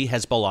proxy,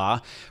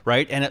 Hezbollah,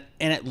 right? And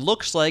it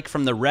looks like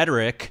from the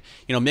rhetoric,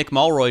 Mick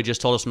Mulroy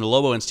just told us from the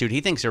Lobo Institute,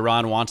 he thinks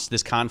Iran wants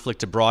this conflict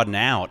to broaden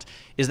out.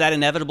 Is that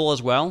inevitable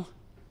as well?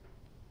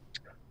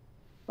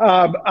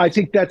 I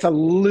think that's a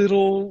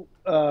little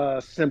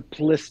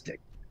simplistic,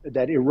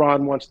 that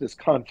Iran wants this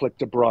conflict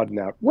to broaden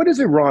out. What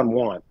does Iran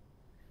want?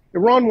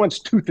 Iran wants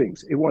two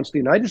things. It wants the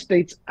United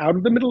States out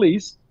of the Middle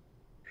East,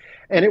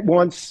 and it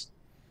wants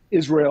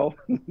Israel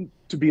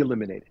to be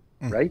eliminated,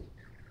 right?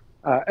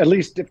 At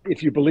least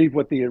if you believe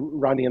what the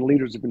Iranian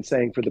leaders have been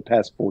saying for the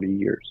past 40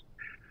 years.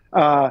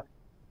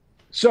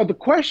 So the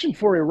question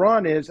for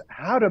Iran is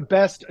how to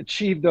best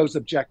achieve those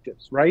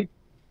objectives, right?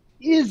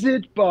 Is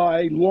it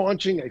by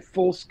launching a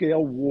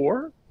full-scale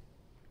war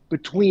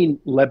between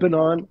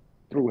Lebanon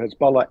through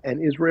Hezbollah and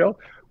Israel,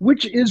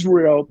 which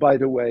Israel, by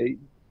the way,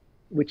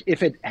 which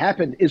if it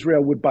happened,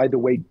 Israel would, by the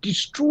way,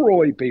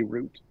 destroy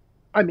Beirut.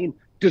 I mean,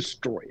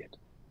 destroy it,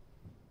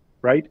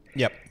 right?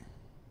 Yep.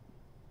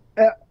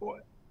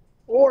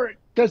 Or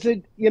does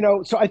it,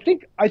 so I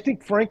think,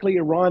 frankly,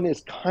 Iran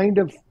is kind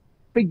of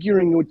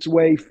feeling its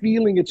way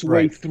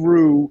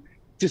through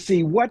to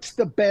see what's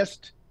the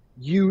best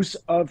use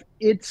of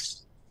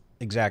its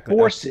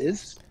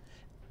forces.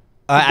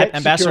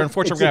 Ambassador,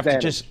 unfortunately, we're going to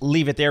have to just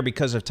leave it there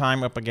because of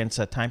time, up against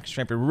a time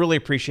constraint. We really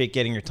appreciate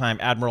getting your time.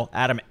 Admiral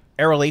Adam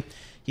Airley,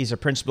 he's a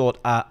principal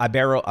at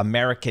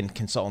Ibero-American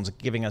Consultants,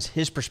 giving us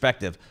his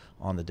perspective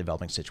on the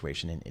developing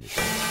situation in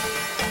Israel.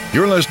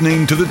 You're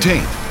listening to The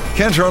Tape,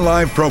 Cantor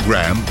Live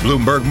program,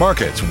 Bloomberg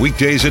Markets,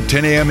 weekdays at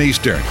 10 a.m.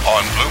 Eastern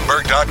on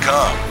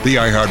Bloomberg.com, the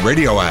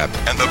iHeartRadio app,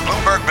 and the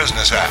Bloomberg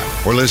Business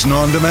app, or listen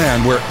on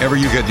demand wherever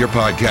you get your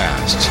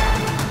podcasts.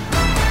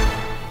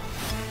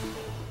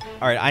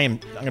 All right, I'm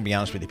going to be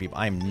honest with you, people.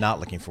 I am not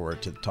looking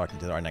forward to talking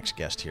to our next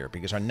guest here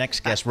because our next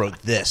guest wrote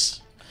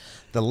this.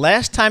 The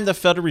last time the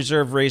Federal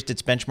Reserve raised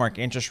its benchmark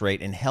interest rate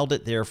and held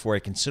it there for a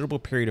considerable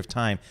period of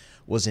time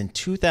was in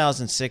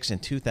 2006 and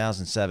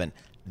 2007.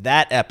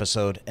 That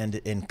episode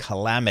ended in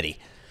calamity.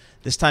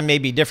 This time may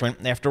be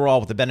different. After all,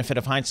 with the benefit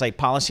of hindsight,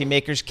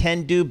 policymakers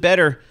can do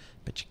better,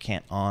 but you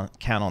can't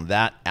count on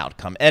that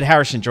outcome. Ed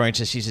Harrison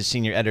joins us. He's a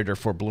senior editor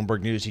for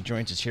Bloomberg News. He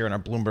joins us here in our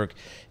Bloomberg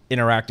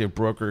Interactive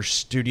Brokers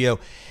studio.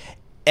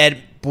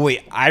 Ed,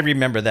 boy, I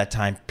remember that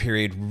time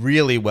period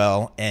really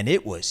well, and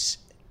it was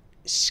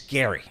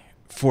scary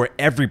for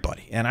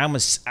everybody. And I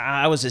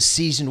was a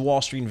seasoned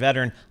Wall Street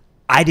veteran.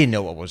 I didn't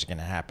know what was going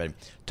to happen.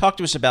 Talk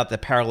to us about the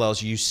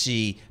parallels you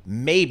see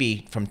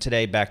maybe from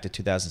today back to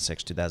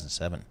 2006,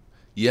 2007.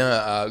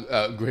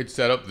 Yeah, great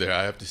setup there.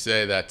 I have to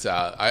say that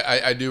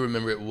I do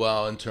remember it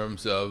well in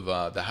terms of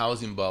the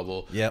housing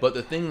bubble. Yep. But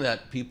the thing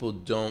that people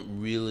don't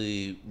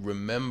really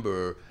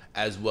remember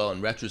as well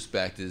in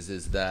retrospect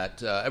is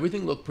that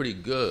everything looked pretty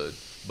good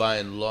by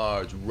and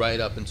large right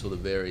up until the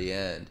very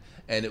end.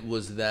 And it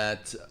was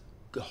that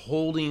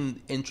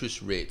holding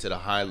interest rates at a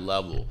high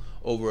level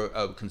over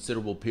a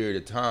considerable period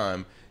of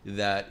time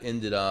that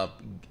ended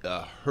up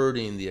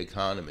hurting the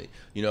economy.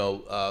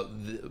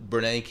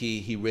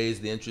 Bernanke, he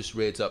raised the interest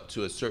rates up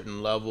to a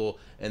certain level,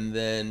 and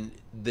then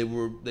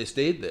they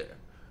stayed there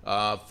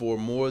for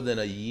more than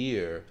a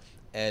year,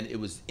 and it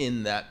was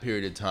in that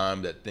period of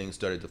time that things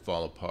started to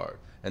fall apart.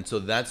 And so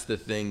that's the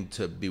thing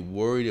to be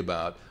worried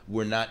about.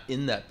 We're not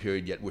in that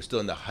period yet. We're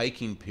still in the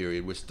hiking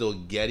period. We're still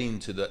getting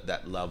to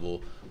that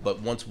level.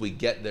 But once we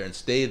get there and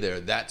stay there,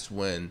 that's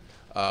when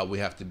we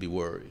have to be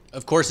worried.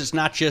 Of course, it's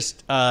not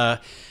just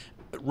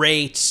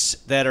rates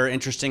that are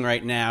interesting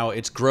right now.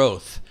 It's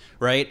growth,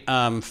 right?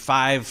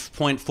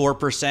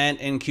 5.4%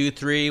 in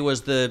Q3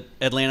 was the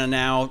Atlanta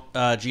Now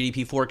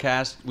GDP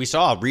forecast. We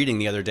saw a reading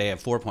the other day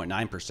of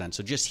 4.9%,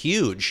 so just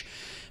huge.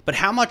 But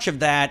how much of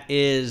that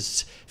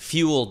is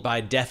fueled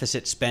by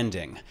deficit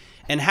spending?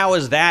 And how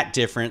is that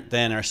different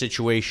than our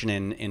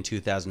situation in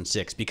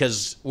 2006?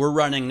 Because we're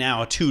running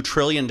now a $2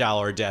 trillion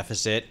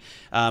deficit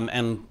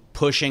and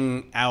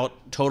pushing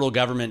out total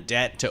government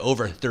debt to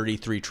over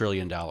 $33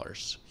 trillion.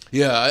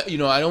 Yeah,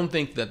 I don't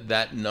think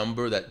that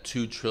number, that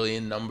 $2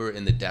 trillion number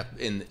in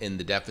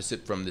the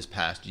deficit from this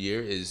past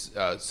year is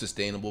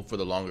sustainable for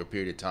the longer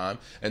period of time.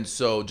 And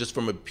so just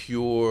from a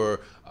pure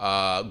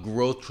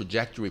growth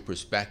trajectory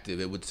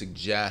perspective, it would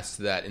suggest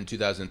that in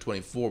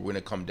 2024, we're going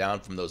to come down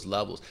from those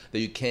levels that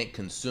you can't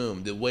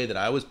consume. The way that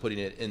I was putting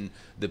it in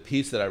the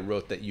piece that I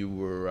wrote that you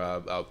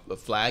were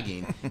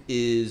flagging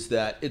is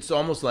that it's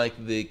almost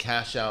like the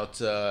cash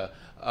out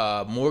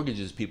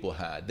mortgages people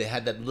had. They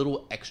had that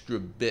little extra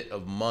bit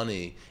of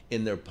money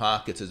in their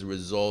pockets as a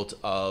result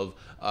of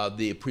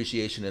the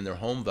appreciation in their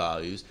home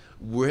values.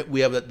 We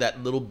have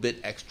that little bit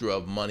extra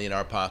of money in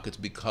our pockets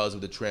because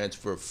of the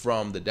transfer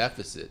from the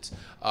deficits.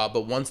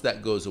 But once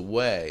that goes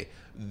away,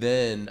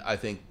 then I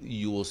think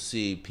you will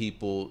see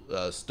people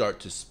start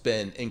to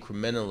spend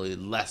incrementally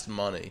less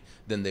money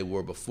than they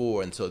were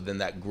before. And so then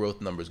that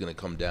growth number is going to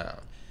come down.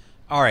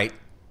 All right.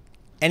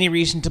 Any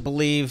reason to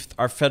believe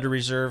our Federal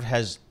Reserve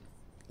has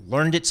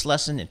learned its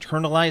lesson,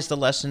 internalized the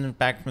lesson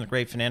back from the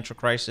great financial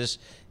crisis,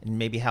 and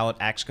maybe how it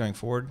acts going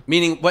forward?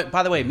 Meaning what?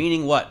 By the way,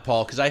 meaning what,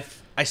 Paul? Because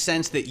I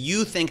sense that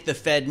you think the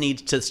Fed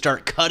needs to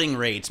start cutting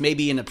rates,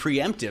 maybe in a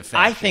preemptive fashion.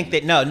 I think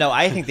that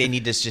I think they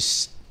need to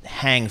just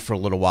hang for a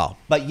little while.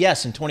 But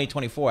yes, in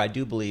 2024, I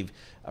do believe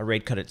a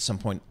rate cut at some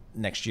point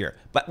next year.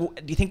 But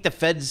do you think the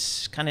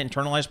Fed's kind of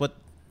internalized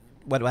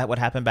what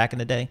happened back in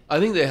the day?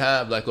 I think they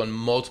have, like, on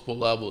multiple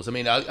levels. I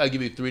mean, I'll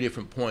give you 3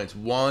 different points.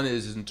 One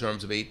is in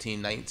terms of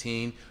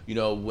 18-19,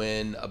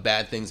 when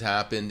bad things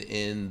happened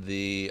in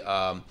the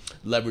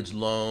leveraged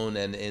loan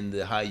and in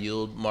the high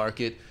yield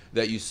market,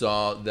 that you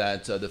saw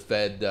that the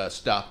Fed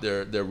stopped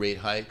their rate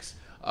hikes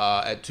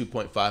at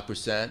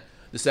 2.5%.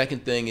 The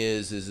second thing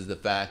is the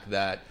fact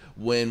that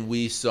when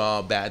we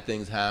saw bad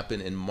things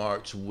happen in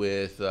March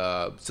with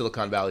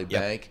Silicon Valley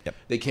Bank,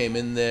 they came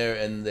in there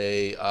and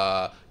they,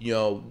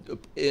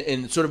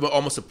 in sort of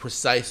almost a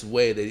precise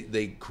way,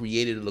 they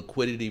created a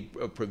liquidity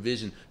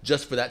provision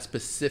just for that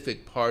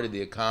specific part of the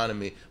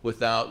economy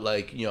without,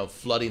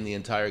 flooding the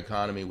entire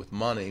economy with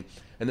money.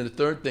 And then the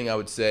third thing I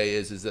would say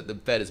is that the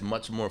Fed is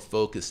much more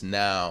focused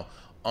now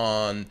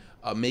on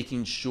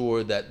making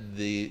sure that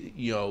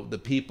the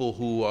people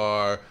who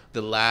are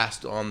the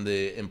last on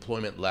the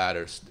employment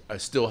ladder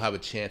still have a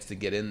chance to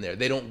get in there.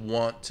 They don't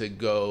want to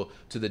go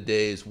to the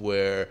days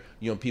where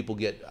people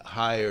get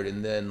hired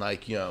and then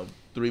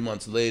 3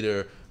 months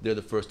later they're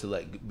the first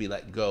to be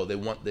let go. They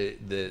want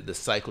the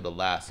cycle to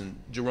last, and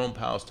Jerome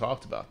Powell's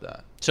talked about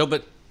that. So,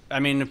 but I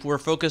mean, if we're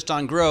focused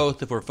on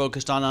growth, if we're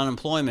focused on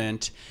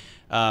unemployment,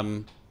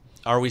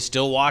 are we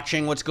still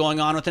watching what's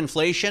going on with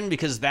inflation?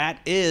 Because that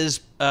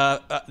is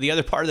the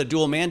other part of the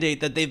dual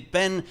mandate that they've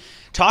been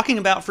talking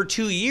about for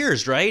 2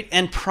 years, right?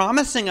 And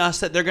promising us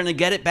that they're going to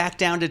get it back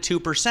down to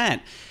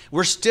 2%.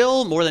 We're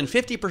still more than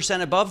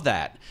 50% above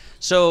that.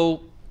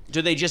 So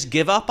do they just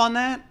give up on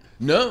that?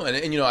 No,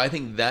 and I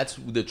think that's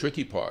the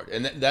tricky part.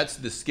 And that's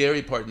the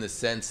scary part, in the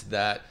sense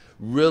that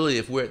really,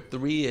 if we're at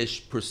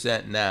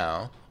 3-ish%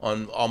 now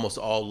on almost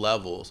all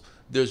levels,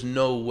 there's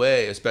no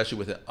way, especially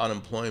with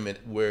unemployment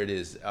where it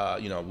is,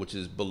 which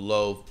is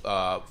below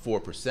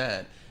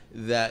 4%,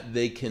 that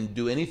they can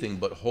do anything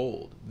but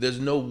hold. There's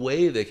no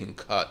way they can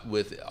cut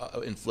with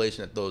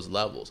inflation at those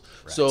levels.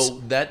 Right. So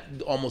that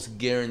almost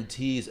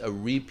guarantees a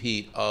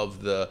repeat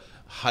of the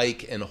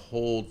hike and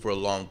hold for a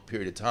long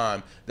period of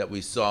time that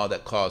we saw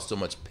that caused so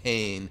much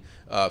pain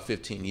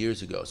 15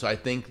 years ago. So I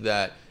think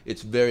that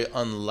it's very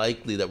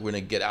unlikely that we're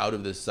going to get out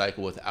of this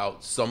cycle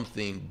without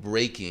something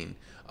breaking.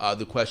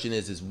 The question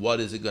is what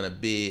is it going to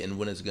be, and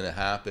when is it going to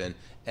happen,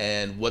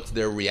 and what's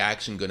their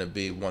reaction going to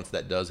be once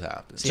that does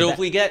happen? So if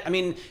we get,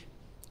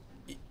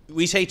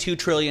 we say $2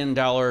 trillion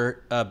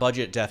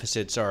budget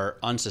deficits are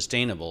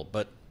unsustainable,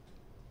 but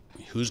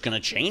who's going to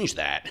change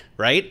that,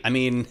 right? I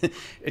mean,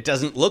 it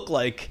doesn't look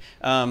like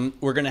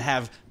we're going to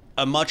have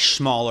a much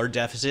smaller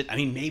deficit. I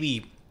mean,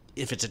 maybe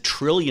if it's $1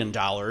 trillion,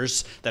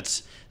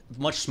 that's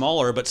much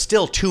smaller, but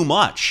still too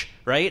much,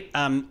 right?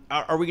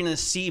 Are we going to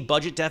see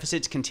budget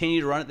deficits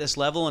continue to run at this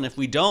level? And if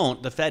we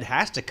don't, the Fed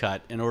has to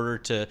cut in order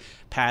to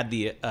pad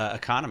the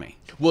economy.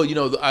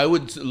 Well, I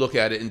would look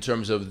at it in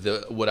terms of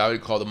what I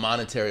would call the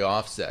monetary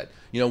offset.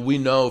 We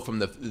know from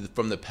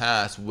the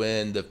past,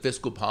 when the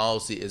fiscal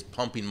policy is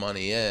pumping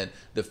money in,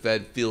 the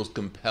Fed feels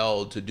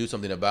compelled to do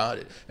something about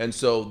it. And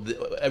so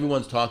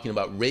everyone's talking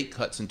about rate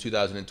cuts in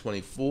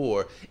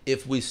 2024.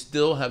 If we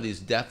still have these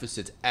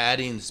deficits,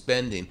 adding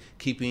spending,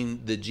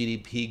 keeping the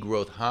GDP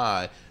growth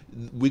high,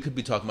 we could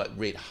be talking about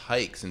rate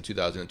hikes in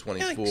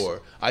 2024.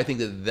 Yikes. I think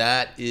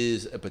that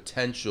is a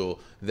potential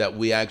that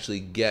we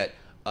actually get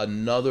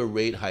another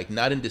rate hike,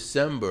 not in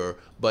December,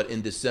 but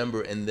in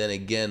December and then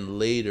again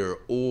later,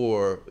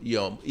 or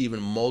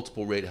even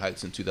multiple rate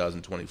hikes in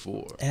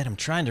 2024. Ed, I'm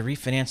trying to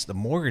refinance the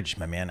mortgage,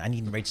 my man. I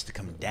need rates to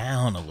come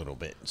down a little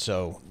bit.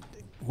 So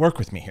work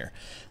with me here.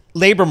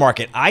 Labor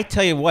market. I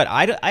tell you what,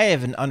 I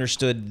haven't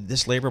understood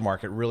this labor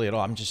market really at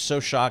all. I'm just so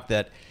shocked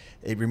that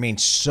it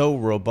remains so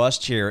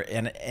robust here.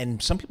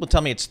 And some people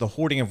tell me it's the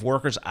hoarding of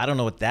workers. I don't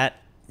know what that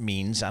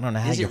means. I don't know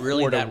how is you it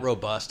really hoard that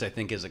robust, I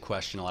think, is a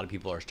question a lot of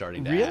people are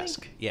starting to really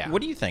ask. Yeah.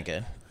 What do you think,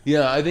 Ed?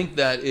 Yeah, I think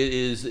that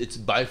it's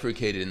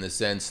bifurcated in the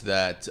sense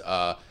that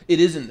it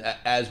isn't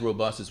as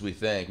robust as we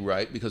think,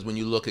 right? Because when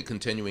you look at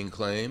continuing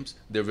claims,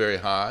 they're very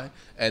high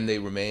and they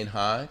remain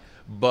high.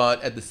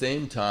 But at the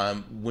same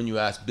time, when you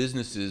ask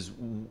businesses,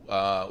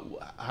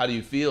 how do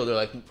you feel? They're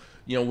like,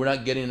 we're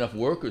not getting enough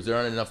workers. There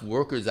aren't enough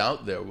workers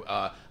out there.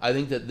 I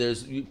think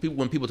that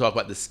when people talk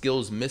about the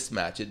skills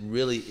mismatch, it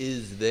really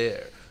is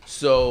there.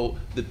 So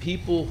the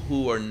people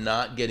who are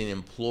not getting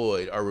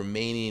employed are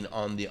remaining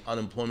on the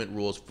unemployment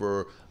rules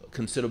for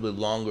considerably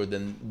longer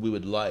than we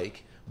would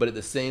like. But at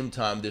the same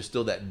time, there's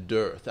still that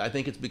dearth. I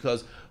think it's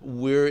because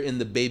we're in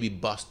the baby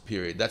bust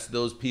period. That's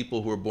those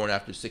people who were born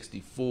after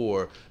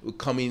 64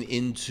 coming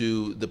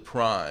into the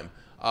prime.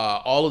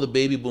 All of the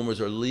baby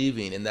boomers are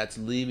leaving, and that's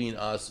leaving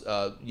us,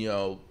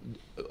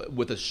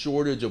 with a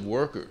shortage of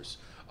workers.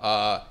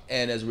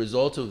 And as a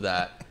result of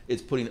that,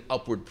 it's putting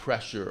upward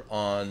pressure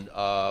on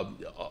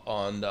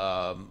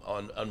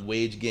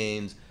wage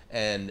gains,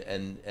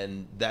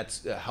 and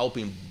that's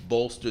helping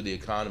bolster the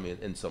economy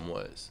in some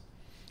ways.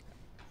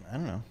 I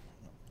don't know.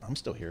 I'm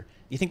still here.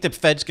 You think the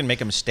Fed's going to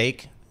make a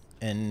mistake?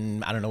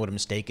 And I don't know what a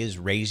mistake is.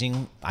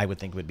 Raising, I would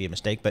think would be a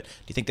mistake. But do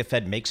you think the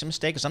Fed makes a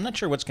mistake? Because I'm not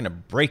sure what's going to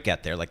break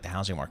out there, like the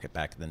housing market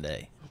back in the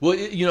day. Well,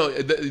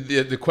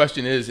 the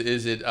question is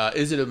it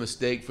a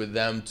mistake for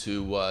them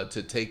to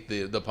take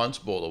the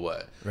punch bowl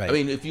away? Right. I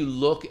mean, if you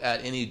look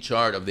at any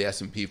chart of the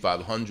S&P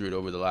 500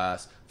 over the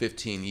last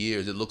 15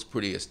 years, it looks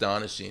pretty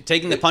astonishing.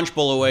 Taking the punch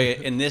bowl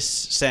away in this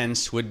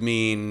sense would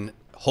mean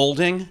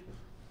holding.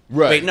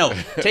 Right. Wait, no.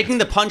 Taking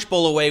the punch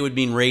bowl away would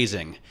mean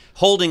raising.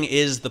 Holding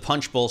is the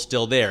punch bowl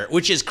still there,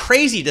 which is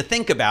crazy to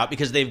think about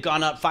because they've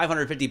gone up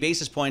 550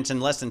 basis points in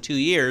less than 2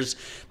 years.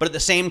 But at the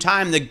same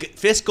time, the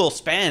fiscal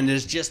spend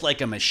is just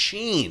like a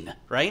machine,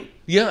 right?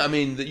 Yeah, I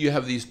mean, you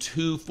have these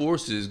two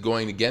forces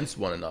going against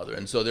one another.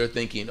 And so they're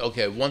thinking,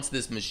 okay, once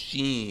this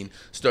machine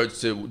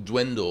starts to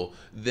dwindle,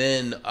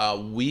 then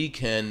we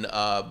can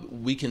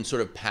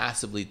sort of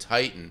passively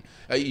tighten.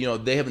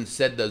 They haven't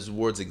said those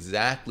words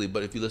exactly,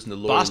 but if you listen to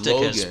Lori Bostic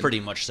Logan, has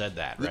pretty much said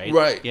that, right?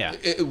 Right. Yeah.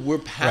 We're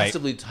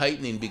passively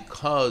tightening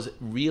because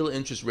real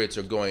interest rates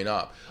are going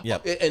up.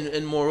 Yep.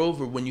 And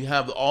moreover, when you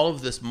have all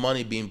of this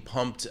money being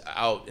pumped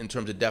out in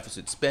terms of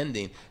deficit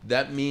spending,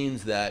 that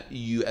means that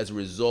you, as a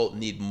result,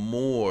 need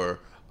more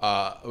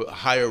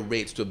higher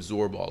rates to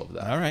absorb all of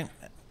that. All right.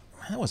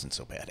 That wasn't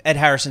so bad. Ed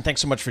Harrison,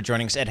 thanks so much for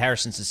joining us. Ed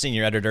Harrison's the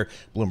senior editor,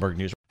 Bloomberg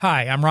News.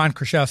 Hi, I'm Ron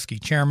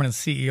Kraszewski, Chairman and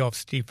CEO of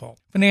Stifel.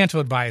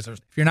 Financial advisors,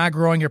 if you're not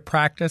growing your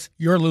practice,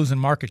 you're losing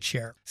market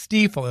share.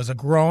 Stifel is a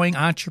growing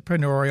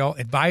entrepreneurial,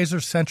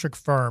 advisor-centric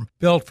firm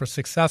built for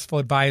successful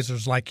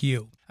advisors like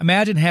you.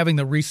 Imagine having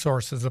the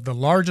resources of the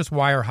largest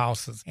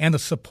wirehouses and the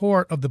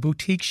support of the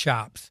boutique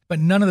shops, but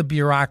none of the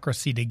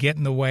bureaucracy to get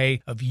in the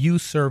way of you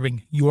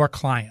serving your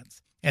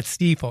clients. At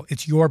Stifel,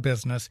 it's your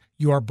business,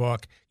 your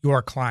book,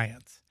 your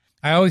clients.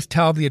 I always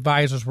tell the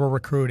advisors we're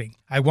recruiting,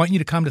 I want you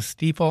to come to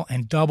Stifel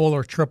and double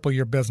or triple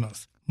your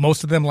business.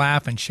 Most of them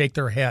laugh and shake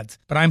their heads,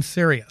 but I'm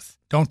serious.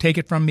 Don't take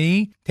it from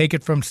me. Take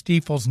it from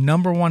Stifel's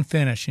 #1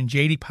 finish in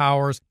J.D.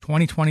 Power's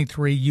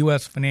 2023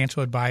 U.S.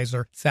 Financial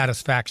Advisor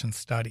Satisfaction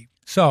Study.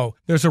 So,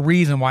 there's a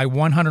reason why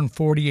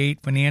 148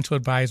 financial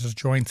advisors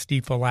joined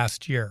Stifel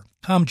last year.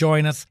 Come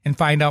join us and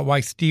find out why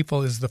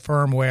Stifel is the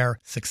firm where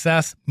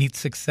success meets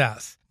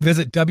success.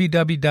 Visit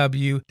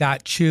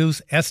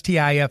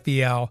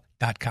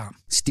www.choosestifel.com.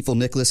 Stifel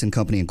Nicholas and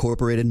Company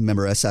Incorporated,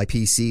 member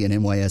SIPC and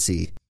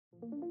NYSE.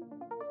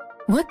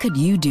 What could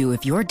you do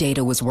if your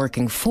data was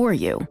working for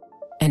you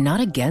and not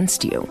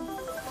against you?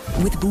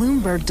 With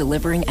Bloomberg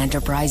delivering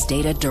enterprise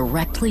data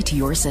directly to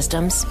your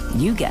systems,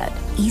 you get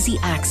easy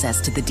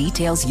access to the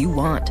details you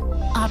want,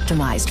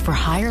 optimized for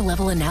higher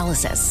level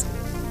analysis,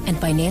 and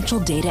financial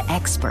data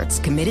experts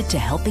committed to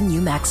helping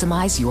you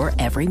maximize your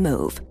every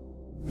move.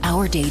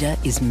 Our data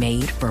is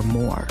made for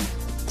more,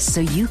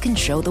 so you can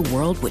show the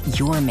world what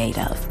you're made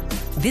of.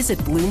 Visit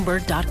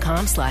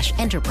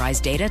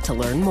Bloomberg.com/enterprise data to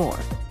learn more.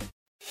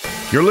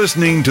 You're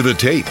listening to The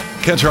Tape.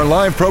 Catch our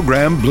live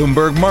program,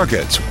 Bloomberg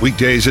Markets,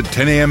 weekdays at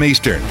 10 a.m.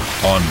 Eastern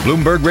on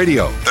Bloomberg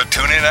Radio, the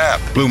TuneIn app,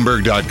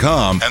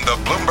 Bloomberg.com, and the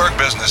Bloomberg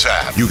Business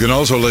app. You can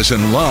also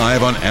listen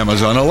live on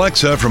Amazon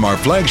Alexa from our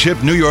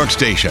flagship New York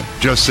station.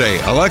 Just say,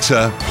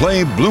 Alexa,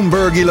 play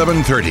Bloomberg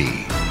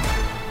 1130.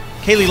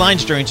 Kaylee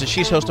Lines joins us.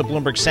 She's host of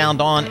Bloomberg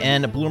Sound On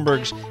and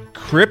Bloomberg's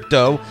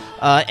Crypto.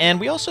 And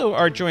we also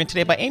are joined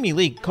today by Amy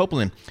Lee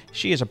Copeland.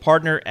 She is a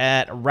partner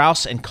at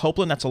Rouse &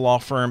 Copeland. That's a law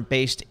firm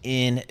based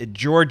in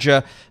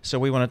Georgia. So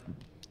we want to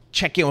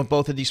check in with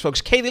both of these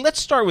folks. Kaylee, let's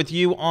start with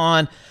you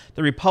on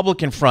the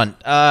Republican front.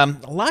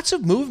 Lots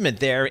of movement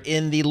there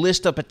in the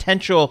list of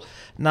potential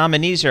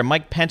nominees here.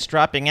 Mike Pence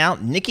dropping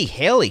out. Nikki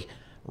Haley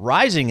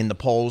rising in the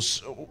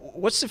polls.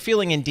 What's the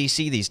feeling in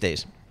D.C. these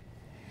days?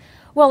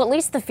 Well, at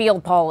least the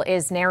field poll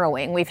is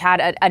narrowing. We've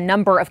had a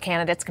number of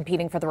candidates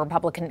competing for the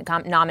Republican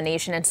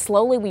nomination, and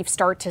slowly we've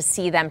started to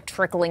see them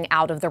trickling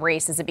out of the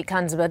race as it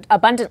becomes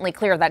abundantly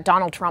clear that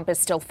Donald Trump is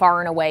still far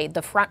and away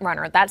the front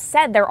runner. That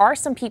said, there are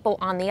some people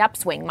on the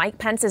upswing. Mike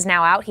Pence is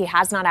now out. He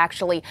has not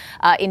actually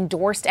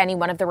endorsed any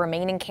one of the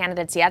remaining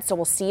candidates yet, so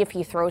we'll see if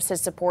he throws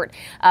his support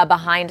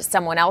behind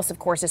someone else. Of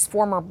course, his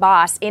former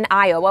boss in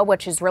Iowa,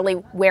 which is really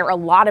where a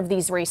lot of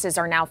these races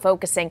are now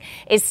focusing,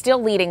 is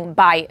still leading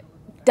by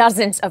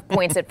dozens of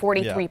points at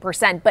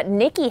 43%. But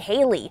Nikki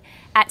Haley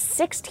at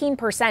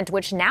 16%,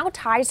 which now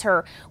ties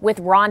her with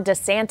Ron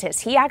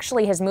DeSantis. He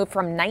actually has moved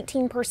from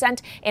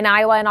 19% in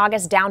Iowa in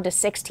August down to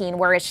 16,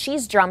 whereas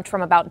she's jumped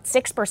from about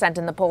 6%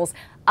 in the polls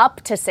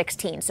up to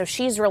 16. So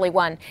she's really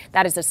one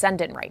that is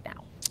ascendant right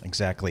now.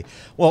 Exactly.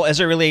 Well, as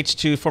it relates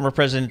to former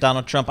President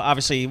Donald Trump,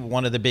 obviously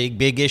one of the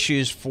big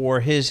issues for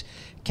his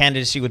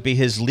candidacy would be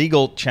his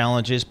legal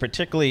challenges,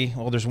 particularly,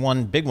 well, there's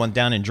one big one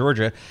down in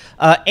Georgia.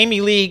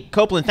 Amy Lee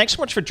Copeland, thanks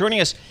so much for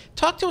joining us.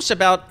 Talk to us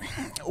about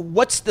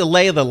what's the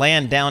lay of the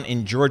land down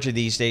in Georgia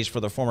these days for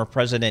the former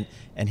president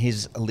and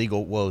his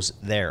legal woes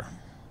there.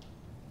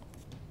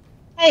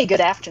 Hey,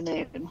 good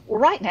afternoon. Well,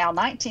 right now,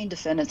 19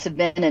 defendants have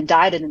been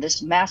indicted in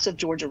this massive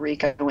Georgia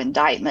RICO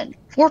indictment.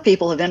 4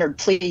 people have entered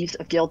pleas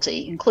of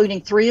guilty,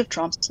 including 3 of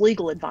Trump's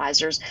legal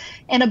advisors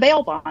and a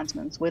bail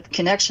bondsman with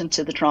connection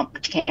to the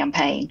Trump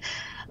campaign.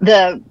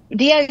 The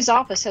DA's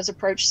office has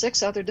approached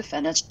 6 other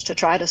defendants to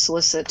try to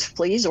solicit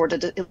pleas or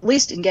to at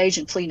least engage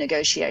in plea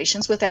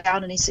negotiations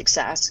without any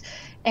success.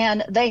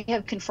 And they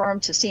have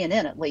confirmed to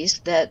CNN, at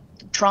least, that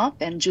Trump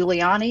and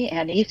Giuliani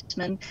and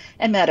Eastman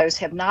and Meadows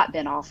have not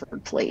been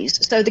offered pleas.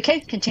 So the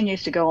case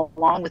continues to go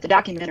along with the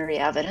documentary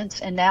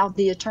evidence and now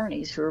the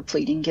attorneys who are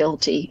pleading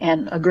guilty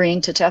and agreeing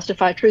to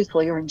testify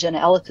truthfully, or in Jenna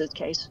Ellis's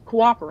case,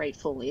 cooperate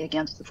fully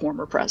against the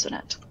former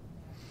president.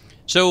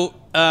 So,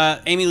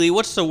 Amy Lee,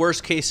 what's the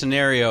worst case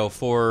scenario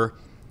for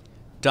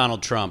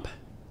Donald Trump?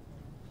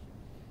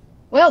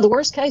 Well, the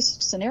worst case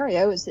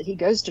scenario is that he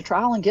goes to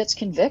trial and gets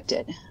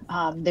convicted.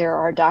 There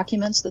are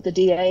documents that the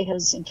DA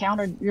has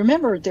encountered.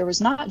 Remember, there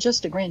was not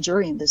just a grand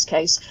jury in this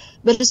case,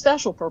 but a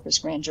special purpose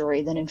grand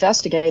jury that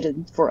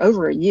investigated for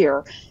over a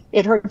year.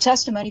 It heard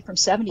testimony from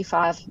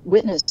 75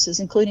 witnesses,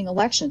 including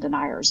election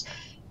deniers.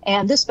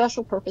 And this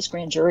special purpose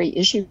grand jury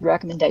issued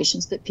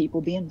recommendations that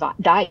people be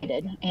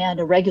indicted, and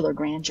a regular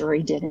grand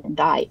jury did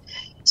indict.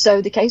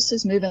 So the case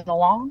is moving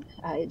along.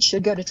 It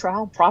should go to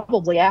trial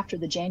probably after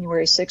the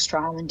January 6th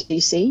trial in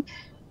D.C.,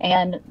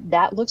 and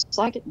that looks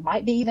like it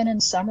might be even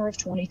in summer of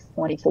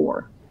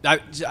 2024.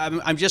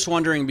 I'm just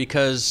wondering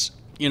because,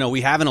 you know, we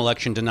have an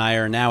election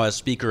denier now as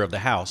Speaker of the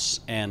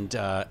House, and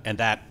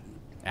that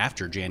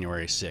after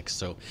January 6th.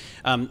 So,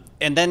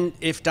 and then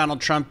if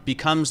Donald Trump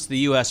becomes the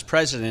U.S.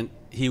 president,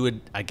 he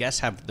would, I guess,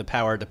 have the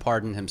power to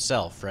pardon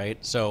himself, right?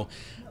 So,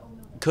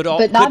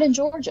 but not in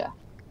Georgia.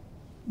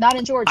 Not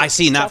in Georgia. I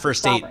see. Not for a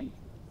state. Sovereign.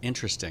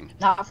 Interesting.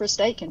 Not for a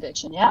state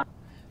conviction. Yeah.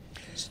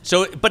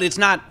 So, but it's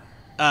not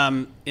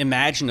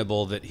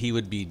imaginable that he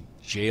would be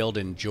jailed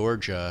in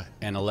Georgia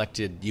and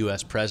elected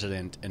U.S.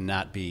 president and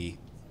not be,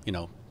 you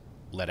know,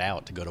 let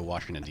out to go to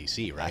Washington,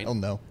 D.C., right?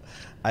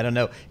 I don't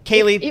know.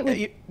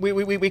 Kaylee,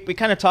 we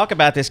kind of talk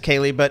about this,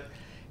 Kaylee, but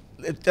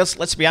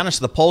let's be honest.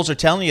 The polls are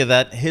telling you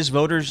that his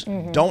voters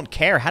don't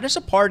care. How does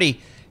a party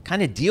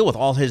kind of deal with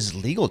all his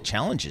legal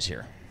challenges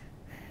here?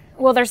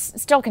 Well, they're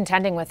still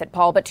contending with it,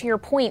 Paul. But to your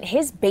point,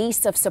 his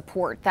base of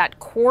support, that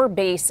core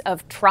base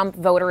of Trump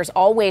voters,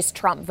 always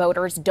Trump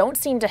voters, don't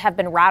seem to have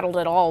been rattled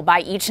at all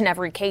by each and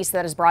every case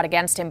that is brought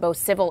against him, both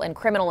civil and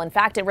criminal. In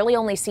fact, it really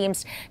only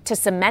seems to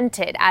cement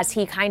it as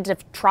he kind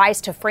of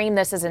tries to frame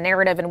this as a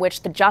narrative in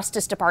which the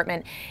Justice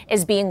Department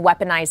is being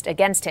weaponized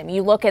against him.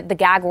 You look at the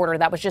gag order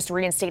that was just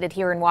reinstated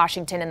here in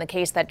Washington in the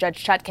case that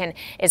Judge Chutkan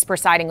is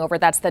presiding over.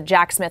 That's the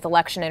Jack Smith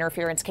election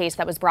interference case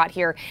that was brought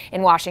here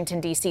in Washington,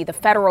 D.C., the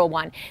federal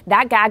one.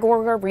 That gag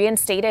order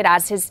reinstated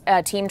as his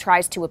team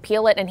tries to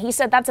appeal it. And he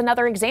said that's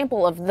another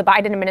example of the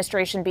Biden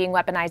administration being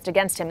weaponized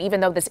against him,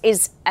 even though this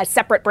is a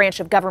separate branch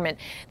of government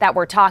that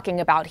we're talking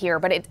about here.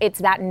 But it's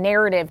that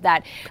narrative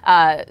that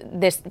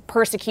this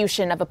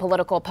persecution of a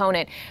political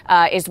opponent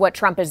is what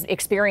Trump is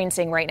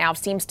experiencing right now,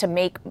 seems to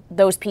make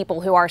those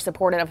people who are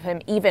supportive of him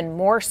even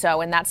more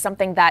so. And that's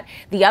something that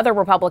the other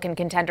Republican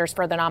contenders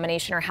for the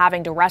nomination are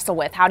having to wrestle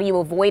with. How do you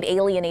avoid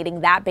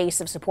alienating that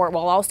base of support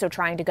while also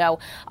trying to go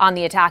on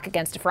the attack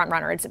against a frontrunner?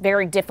 It's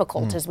very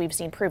difficult, as we've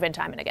seen proven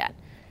time and again.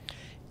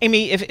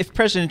 Amy, if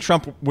President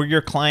Trump were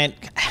your client,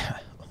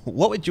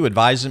 what would you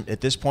advise him at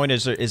this point?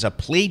 Is a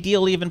plea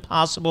deal even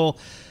possible?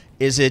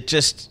 Is it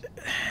just,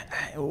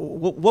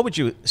 what would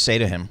you say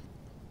to him?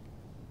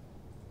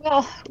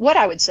 Well, what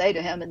I would say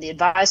to him and the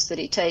advice that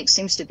he takes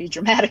seems to be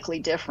dramatically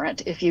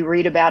different if you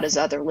read about his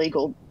other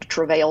legal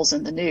travails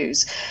in the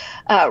news.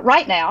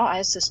 Right now,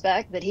 I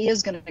suspect that he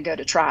is going to go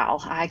to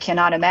trial. I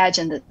cannot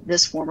imagine that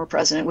this former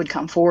president would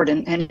come forward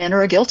and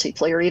enter a guilty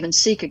plea or even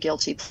seek a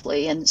guilty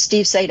plea. And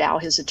Steve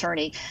Sadow, his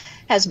attorney,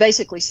 has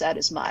basically said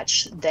as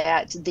much,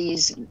 that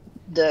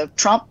the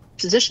Trump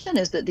position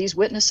is that these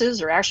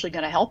witnesses are actually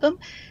going to help him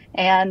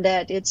and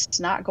that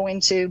it's not going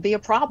to be a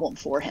problem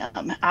for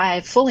him. I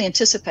fully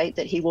anticipate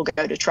that he will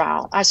go to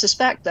trial. I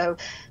suspect, though,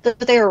 that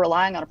they are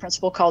relying on a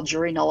principle called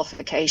jury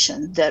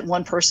nullification, that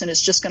one person is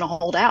just going to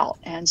hold out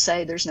and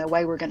say there's no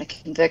way we're going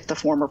to convict the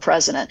former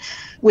president,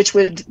 which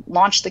would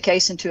launch the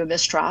case into a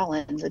mistrial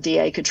and the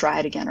DA could try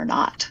it again or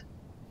not.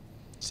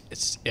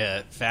 It's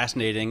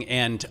fascinating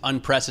and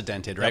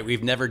unprecedented, right? Yep.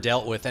 We've never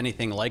dealt with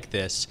anything like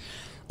this.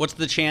 What's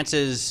the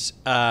chances,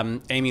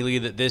 Amy Lee,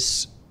 that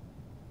this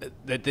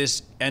that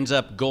this ends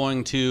up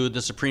going to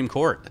the Supreme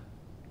Court?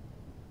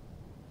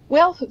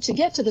 Well, to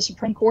get to the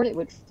Supreme Court, it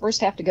would first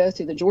have to go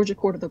through the Georgia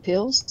Court of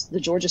Appeals, the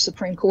Georgia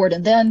Supreme Court,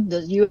 and then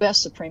the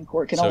U.S. Supreme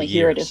Court can only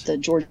hear it if the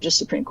Georgia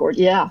Supreme Court.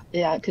 Yeah,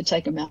 it could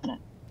take a minute.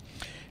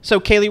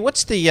 So, Kaylee,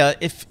 what's the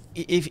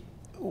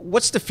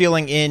what's the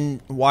feeling in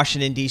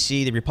Washington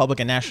D.C., the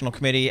Republican National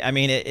Committee? I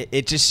mean,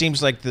 it just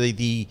seems like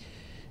the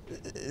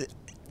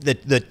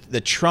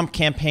Trump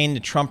campaign, the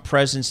Trump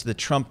presence, the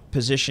Trump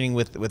positioning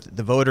with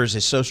the voters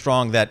is so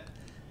strong that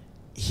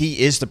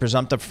he is the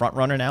presumptive front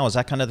runner now. Is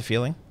that kind of the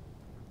feeling?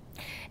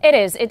 It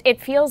is.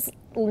 It feels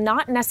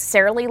not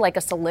necessarily like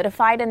a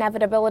solidified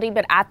inevitability,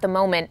 but at the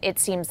moment, it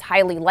seems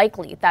highly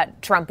likely that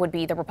Trump would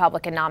be the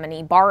Republican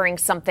nominee, barring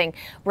something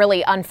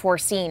really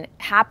unforeseen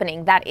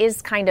happening. That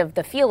is kind of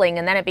the feeling.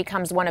 And then it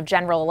becomes one of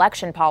general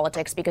election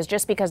politics, because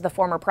just because the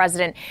former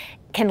president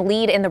can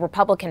lead in the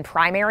Republican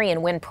primary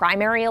and win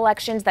primary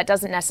elections, that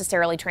doesn't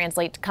necessarily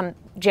translate to come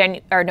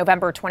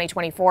November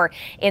 2024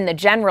 in the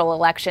general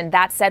election.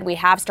 That said, we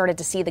have started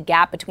to see the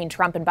gap between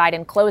Trump and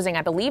Biden closing.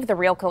 I believe the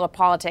Real Clear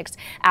Politics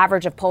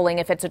average of polling,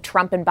 if it's a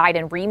Trump and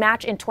Biden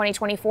rematch in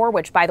 2024,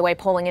 which, by the way,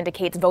 polling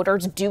indicates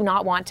voters do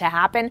not want to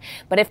happen.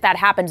 But if that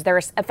happens, they're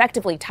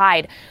effectively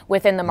tied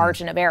within the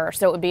margin of error.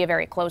 So it would be a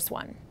very close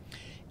one.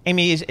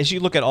 Amy, as you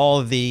look at all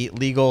of the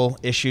legal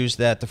issues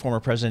that the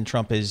former President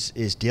Trump is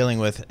dealing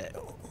with,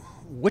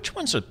 which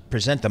ones would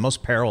present the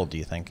most peril, do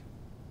you think?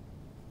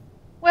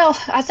 Well,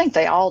 I think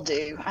they all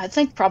do. I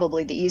think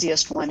probably the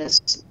easiest one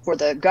is for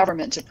the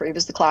government to prove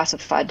is the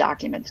classified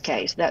documents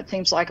case. That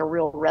seems like a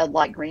real red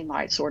light, green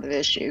light sort of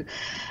issue.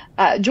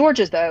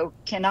 Georgia, though,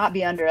 cannot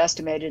be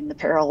underestimated in the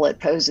peril it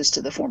poses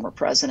to the former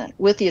president.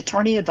 With the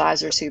attorney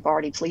advisors who've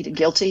already pleaded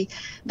guilty,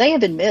 they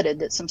have admitted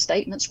that some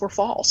statements were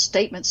false.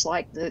 Statements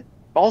like the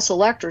false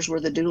electors were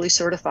the duly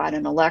certified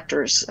and elected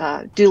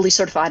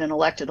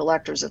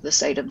electors of the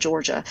state of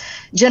Georgia.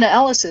 Jenna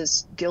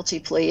Ellis's guilty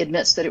plea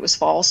admits that it was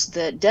false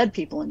that dead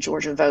people in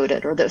Georgia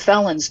voted or that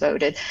felons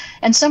voted.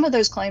 And some of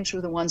those claims were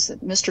the ones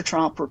that Mr.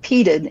 Trump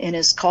repeated in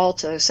his call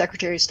to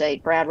Secretary of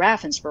State Brad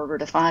Raffensperger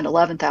to find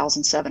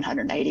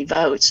 11,780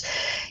 votes.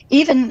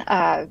 Even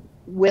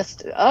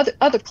with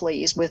other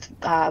pleas, with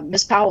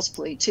Ms. Powell's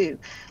plea too,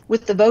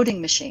 with the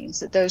voting machines,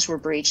 that those were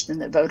breached and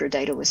that voter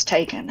data was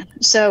taken.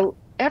 So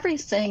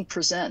everything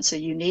presents a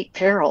unique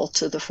peril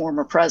to the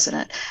former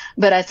president.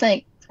 But I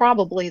think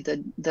probably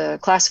the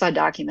classified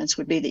documents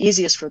would be the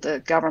easiest for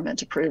the government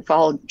to prove,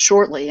 followed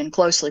shortly and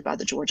closely by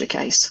the Georgia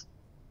case.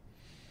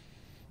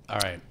 All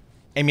right.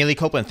 Amy Lee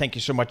Copeland, thank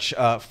you so much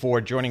for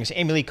joining us.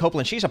 Amy Lee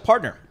Copeland, she's a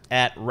partner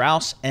at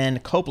Rouse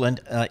and Copeland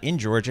in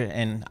Georgia,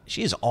 and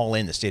she is all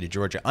in the state of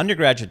Georgia.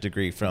 Undergraduate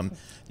degree from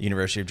the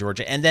University of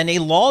Georgia, and then a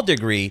law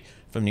degree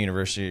from the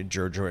University of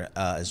Georgia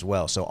as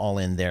well. So all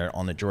in there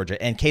on the Georgia.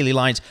 And Kaylee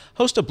Lyons,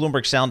 host of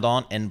Bloomberg Sound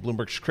On and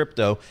Bloomberg's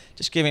Crypto,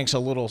 just giving us a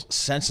little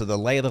sense of the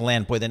lay of the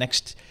land. Boy, the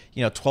next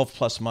 12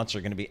 plus months are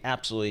going to be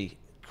absolutely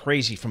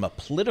crazy from a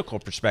political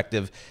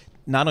perspective.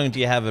 Not only do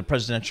you have a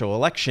presidential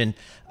election,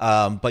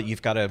 but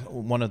you've got a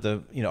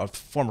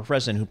former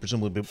president who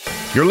presumably...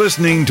 You're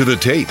listening to The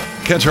Tape.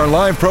 Catch our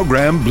live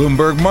program,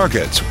 Bloomberg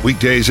Markets,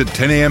 weekdays at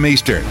 10 a.m.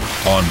 Eastern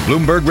on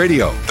Bloomberg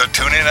Radio, the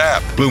TuneIn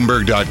app,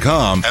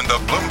 Bloomberg.com, and the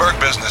Bloomberg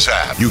Business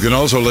app. You can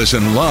also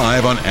listen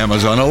live on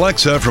Amazon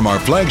Alexa from our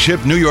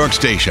flagship New York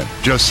station.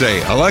 Just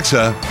say,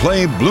 Alexa,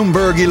 play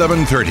Bloomberg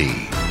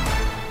 1130.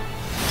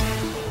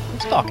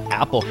 Talk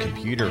Apple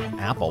Computer.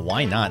 Apple,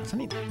 why not? It's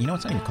not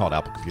even called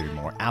Apple Computer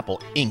anymore.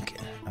 Apple Inc.,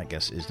 I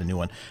guess, is the new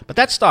one. But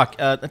that stock,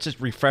 let's just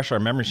refresh our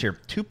memories here.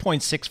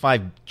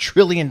 $2.65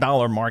 trillion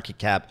market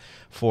cap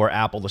for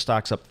Apple. The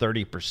stock's up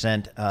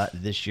 30%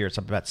 this year. It's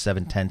up about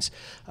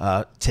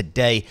 0.7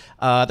 today.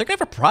 They're going to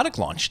have a product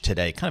launch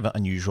today. Kind of an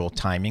unusual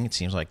timing, it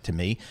seems like to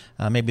me.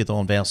 Maybe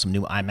they'll unveil some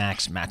new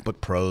iMacs, MacBook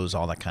Pros,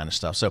 all that kind of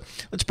stuff. So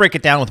let's break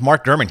it down with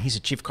Mark Gurman. He's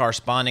a chief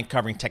correspondent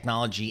covering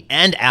technology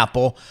and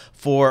Apple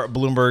for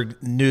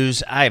Bloomberg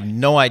News. I have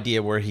no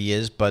idea where he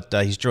is, but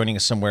he's joining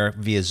us somewhere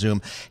via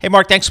Zoom. Hey,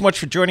 Mark, thanks so much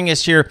for joining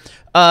us here.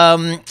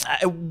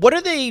 What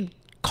are they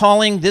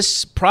calling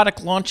this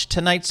product launch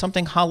tonight?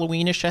 Something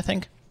Halloweenish, I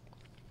think?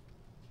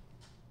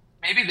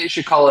 Maybe they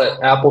should call it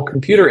Apple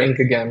Computer Inc.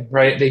 again,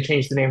 right? They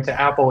changed the name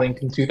to Apple Inc.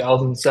 in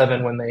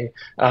 2007 when they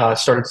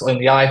started selling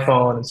the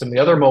iPhone and some of the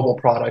other mobile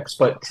products.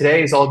 But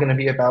today is all going to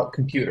be about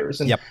computers.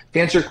 And to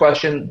answer your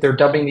question, they're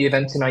dubbing the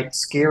event tonight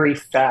Scary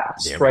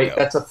Fast, right?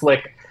 That's a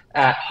flick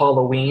at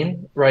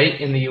Halloween,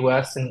 right, in the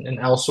U.S. and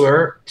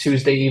elsewhere,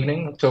 Tuesday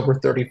evening, October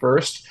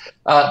 31st.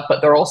 But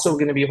they're also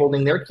going to be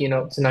holding their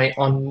keynote tonight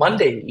on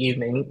Monday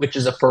evening, which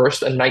is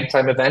a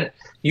nighttime event.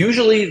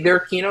 Usually their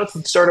keynotes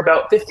would start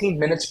about 15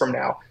 minutes from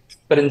now,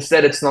 but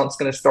instead it's not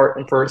going to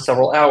start for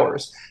several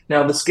hours.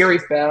 Now, the Scary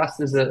Fast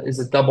is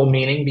a double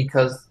meaning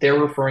because they're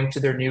referring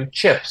to their new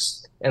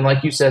chips. And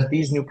like you said,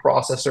 these new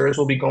processors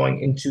will be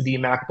going into the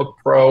MacBook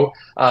Pro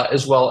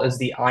as well as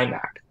the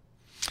iMac.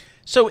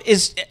 So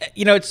it's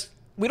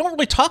we don't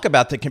really talk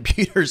about the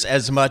computers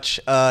as much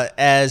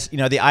as, the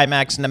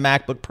iMacs and the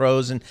MacBook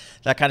Pros and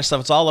that kind of stuff.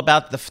 It's all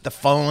about the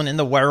phone and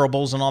the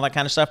wearables and all that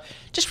kind of stuff.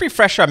 Just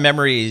refresh our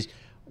memories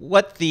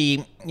what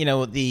the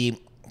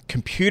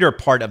computer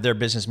part of their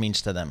business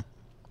means to them.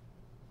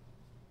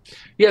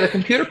 Yeah, the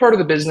computer part of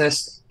the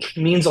business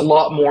means a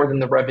lot more than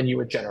the revenue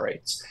it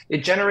generates.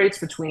 It generates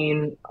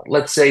between,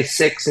 let's say,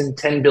 $6 and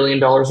 $10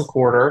 billion a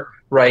quarter,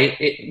 right?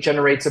 It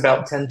generates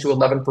about 10 to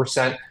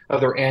 11% of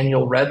their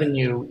annual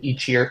revenue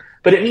each year,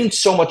 but it means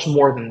so much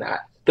more than that.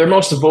 Their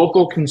most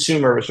vocal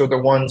consumers are the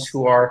ones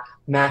who are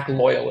Mac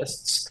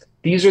loyalists.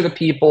 These are the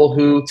people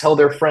who tell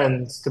their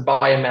friends to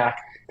buy a Mac,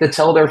 to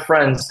tell their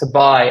friends to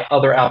buy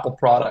other Apple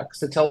products,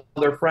 to tell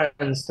their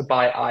friends to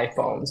buy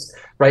iPhones,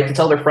 right? To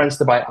tell their friends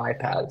to buy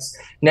iPads.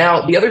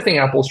 Now, the other thing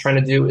Apple's trying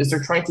to do is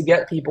they're trying to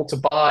get people to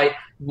buy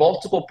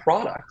multiple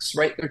products,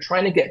 right? They're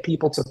trying to get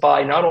people to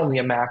buy not only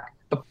a Mac,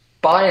 but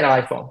buy an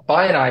iPhone,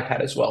 buy an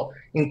iPad as well,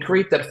 and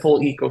create that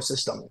full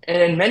ecosystem.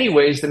 And in many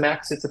ways, the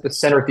Mac sits at the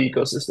center of the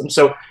ecosystem.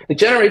 So it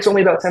generates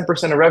only about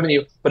 10% of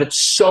revenue, but it's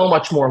so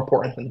much more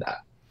important than that.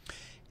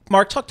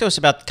 Mark, talk to us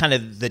about kind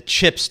of the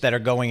chips that are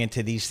going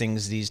into these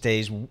things these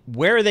days.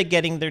 Where are they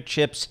getting their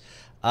chips?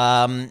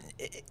 And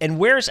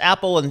where's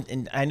Apple?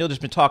 And I know there's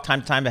been talk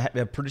time to time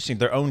about producing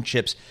their own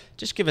chips.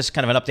 Just give us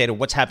kind of an update of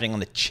what's happening on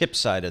the chip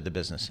side of the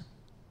business.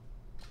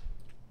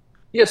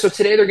 Yeah, so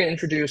today they're going to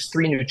introduce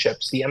 3 new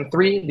chips, the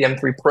M3, the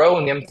M3 Pro,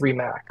 and the M3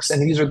 Max.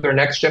 And these are their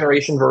next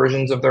generation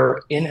versions of their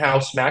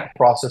in-house Mac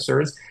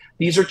processors.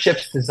 These are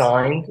chips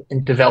designed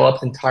and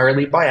developed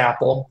entirely by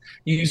Apple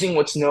using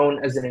what's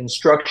known as an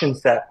instruction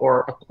set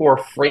or a core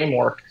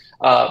framework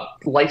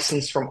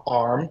licensed from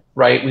ARM,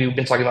 right? We've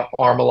been talking about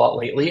ARM a lot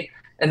lately.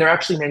 And they're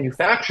actually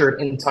manufactured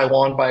in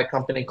Taiwan by a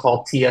company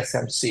called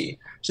TSMC.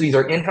 So these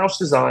are in-house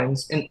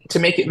designs. And to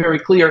make it very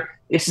clear,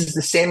 this is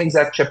the same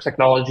exact chip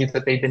technology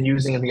that they've been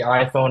using in the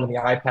iPhone and the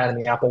iPad and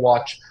the Apple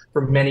Watch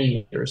for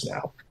many years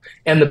now.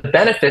 And the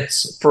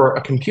benefits for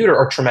a computer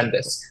are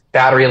tremendous.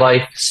 Battery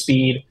life,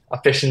 speed,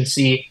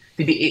 efficiency,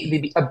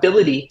 the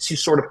ability to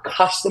sort of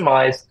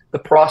customize the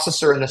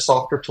processor and the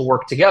software to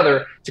work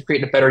together to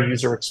create a better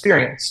user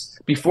experience.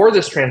 Before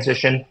this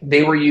transition,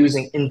 they were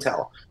using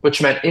Intel,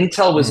 which meant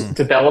Intel was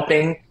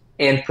developing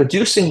and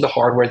producing the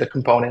hardware, the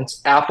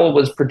components. Apple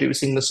was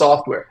producing the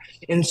software.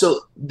 And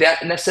so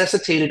that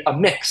necessitated a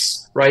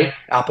mix, right?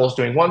 Apple's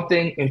doing one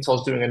thing,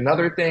 Intel's doing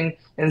another thing.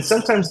 And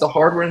sometimes the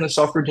hardware and the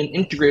software didn't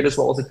integrate as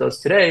well as it does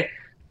today,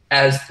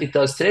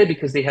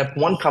 because they have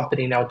one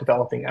company now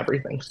developing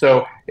everything.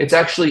 So it's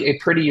actually a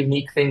pretty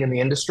unique thing in the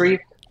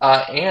industry.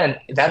 And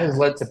that has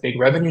led to big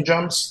revenue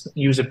jumps,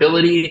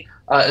 usability,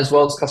 as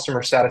well as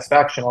customer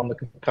satisfaction on the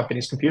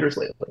company's computers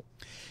lately.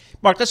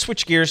 Mark, let's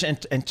switch gears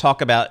and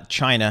talk about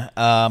China.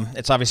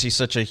 It's obviously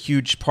such a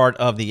huge part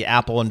of the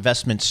Apple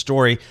investment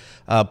story,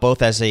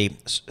 both as a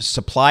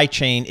supply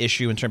chain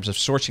issue in terms of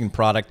sourcing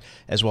product,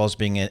 as well as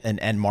being an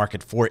end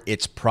market for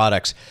its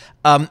products.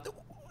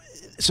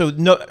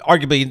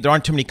 Arguably, there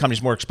aren't too many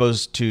companies more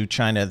exposed to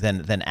China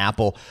than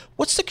Apple.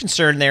 What's the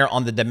concern there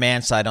on the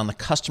demand side, on the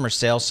customer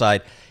sales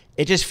side?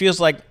 It just feels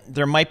like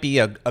there might be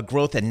a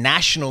growth in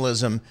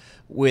nationalism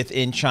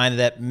within China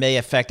that may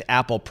affect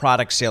Apple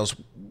product sales.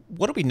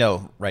 What do we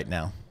know right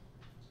now?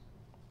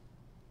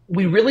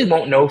 We really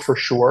won't know for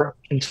sure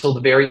until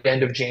the very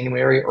end of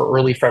January or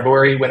early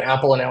February when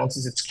Apple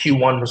announces its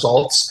Q1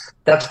 results.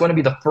 That's going to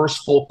be the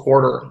first full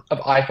quarter of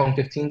iPhone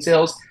 15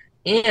 sales,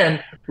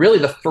 and really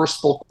the first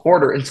full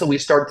quarter until we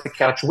start to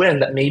catch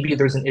wind that maybe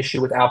there's an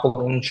issue with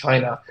Apple in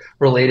China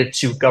related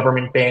to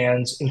government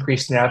bans,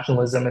 increased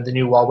nationalism, and the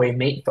new Huawei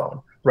Mate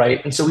phone,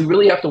 right? And so we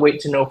really have to wait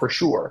to know for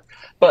sure.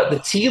 But the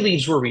tea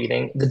leaves we're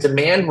reading, the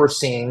demand we're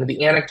seeing,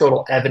 the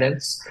anecdotal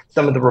evidence,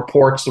 some of the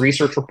reports, the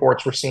research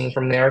reports we're seeing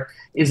from there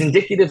is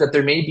indicative that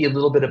there may be a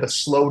little bit of a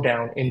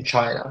slowdown in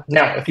China.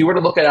 Now, if you were to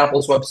look at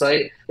Apple's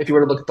website, if you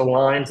were to look at the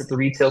lines at the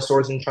retail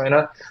stores in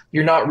China,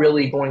 you're not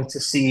really going to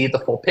see the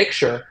full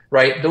picture,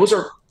 right? Those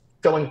are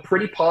showing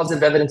pretty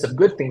positive evidence of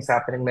good things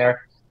happening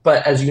there.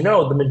 But as you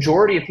know, the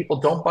majority of people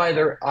don't buy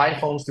their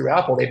iPhones through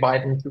Apple. They buy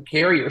them through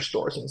carrier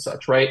stores and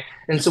such, right?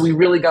 And so we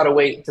really got to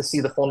wait to see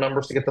the full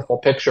numbers to get the full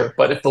picture.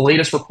 But if the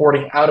latest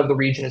reporting out of the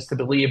region is to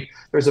believe,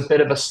 there's a bit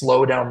of a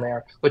slowdown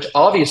there, which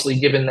obviously,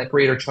 given that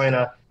Greater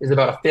China is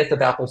about a fifth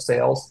of Apple's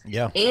sales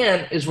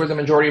and is where the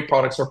majority of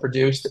products are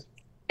produced,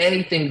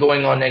 anything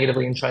going on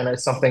negatively in China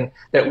is something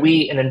that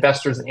we and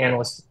investors and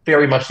analysts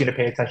very much need to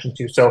pay attention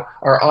to. So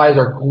our eyes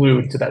are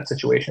glued to that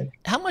situation.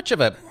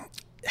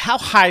 How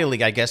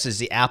highly, I guess, is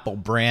the Apple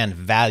brand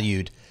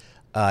valued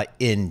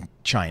in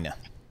China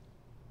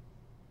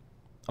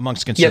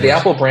amongst consumers? Yeah, the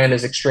Apple brand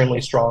is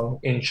extremely strong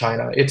in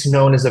China. It's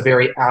known as a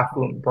very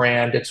affluent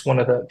brand. It's one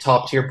of the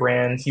top tier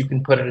brands. You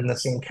can put it in the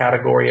same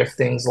category of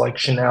things like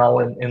Chanel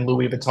and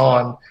Louis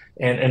Vuitton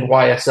and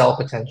YSL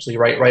potentially,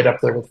 right up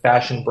there with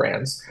fashion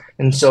brands.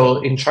 And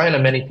so in China,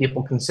 many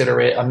people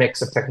consider it a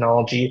mix of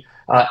technology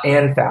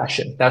and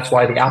fashion. That's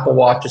why the Apple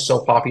Watch is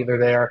so popular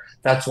there.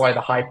 That's why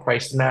the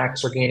high-priced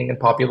Macs are gaining in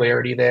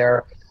popularity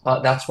there.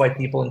 That's why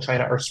people in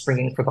China are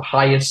springing for the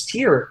highest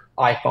tier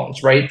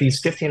iPhones, right?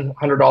 These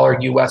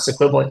 $1,500 US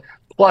equivalent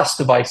plus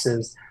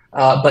devices.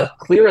 But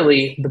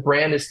clearly, the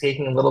brand is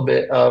taking a little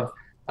bit of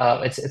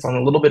it's on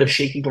a little bit of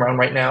shaky ground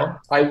right now.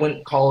 I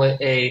wouldn't call it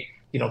a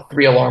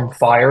 3-alarm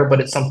fire, but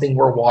it's something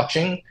we're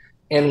watching.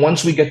 And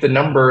once we get the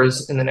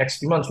numbers in the next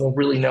few months, we'll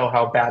really know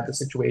how bad the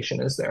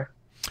situation is there.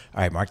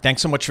 All right, Mark,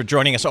 thanks so much for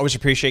joining us. Always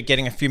appreciate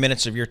getting a few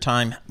minutes of your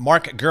time.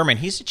 Mark Gurman,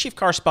 he's the chief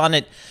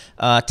correspondent,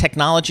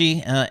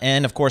 technology,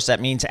 and of course that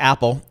means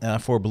Apple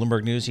for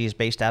Bloomberg News. He is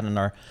based out in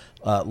our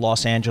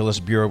Los Angeles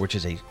bureau, which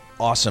is a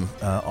awesome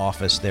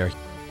office there.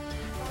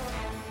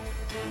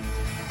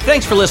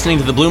 Thanks for listening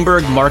to the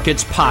Bloomberg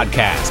Markets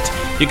Podcast.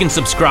 You can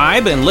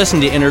subscribe and listen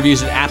to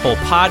interviews at Apple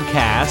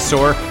Podcasts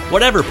or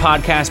whatever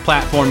podcast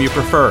platform you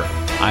prefer.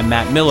 I'm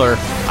Matt Miller.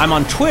 I'm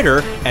on Twitter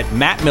at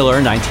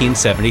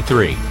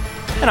MattMiller1973.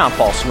 And I'm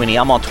Paul Sweeney.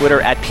 I'm on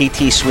Twitter at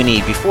PT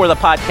Sweeney. Before the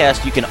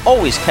podcast, you can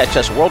always catch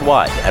us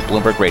worldwide at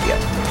Bloomberg Radio.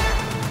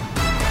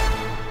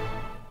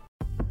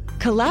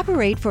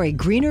 Collaborate for a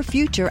greener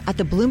future at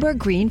the Bloomberg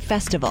Green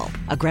Festival,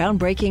 a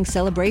groundbreaking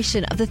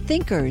celebration of the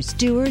thinkers,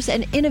 doers,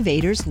 and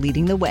innovators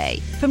leading the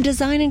way. From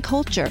design and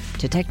culture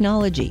to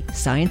technology,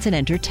 science, and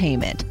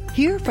entertainment.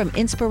 Hear from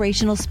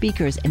inspirational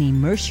speakers and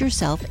immerse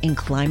yourself in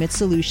climate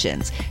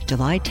solutions.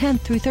 July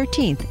 10th through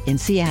 13th in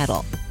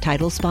Seattle.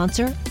 Title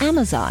sponsor,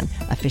 Amazon.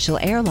 Official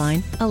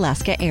airline,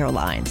 Alaska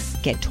Airlines.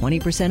 Get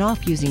 20%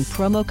 off using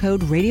promo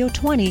code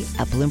RADIO20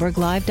 at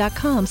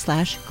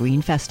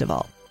BloombergLive.com/Green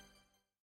Festival.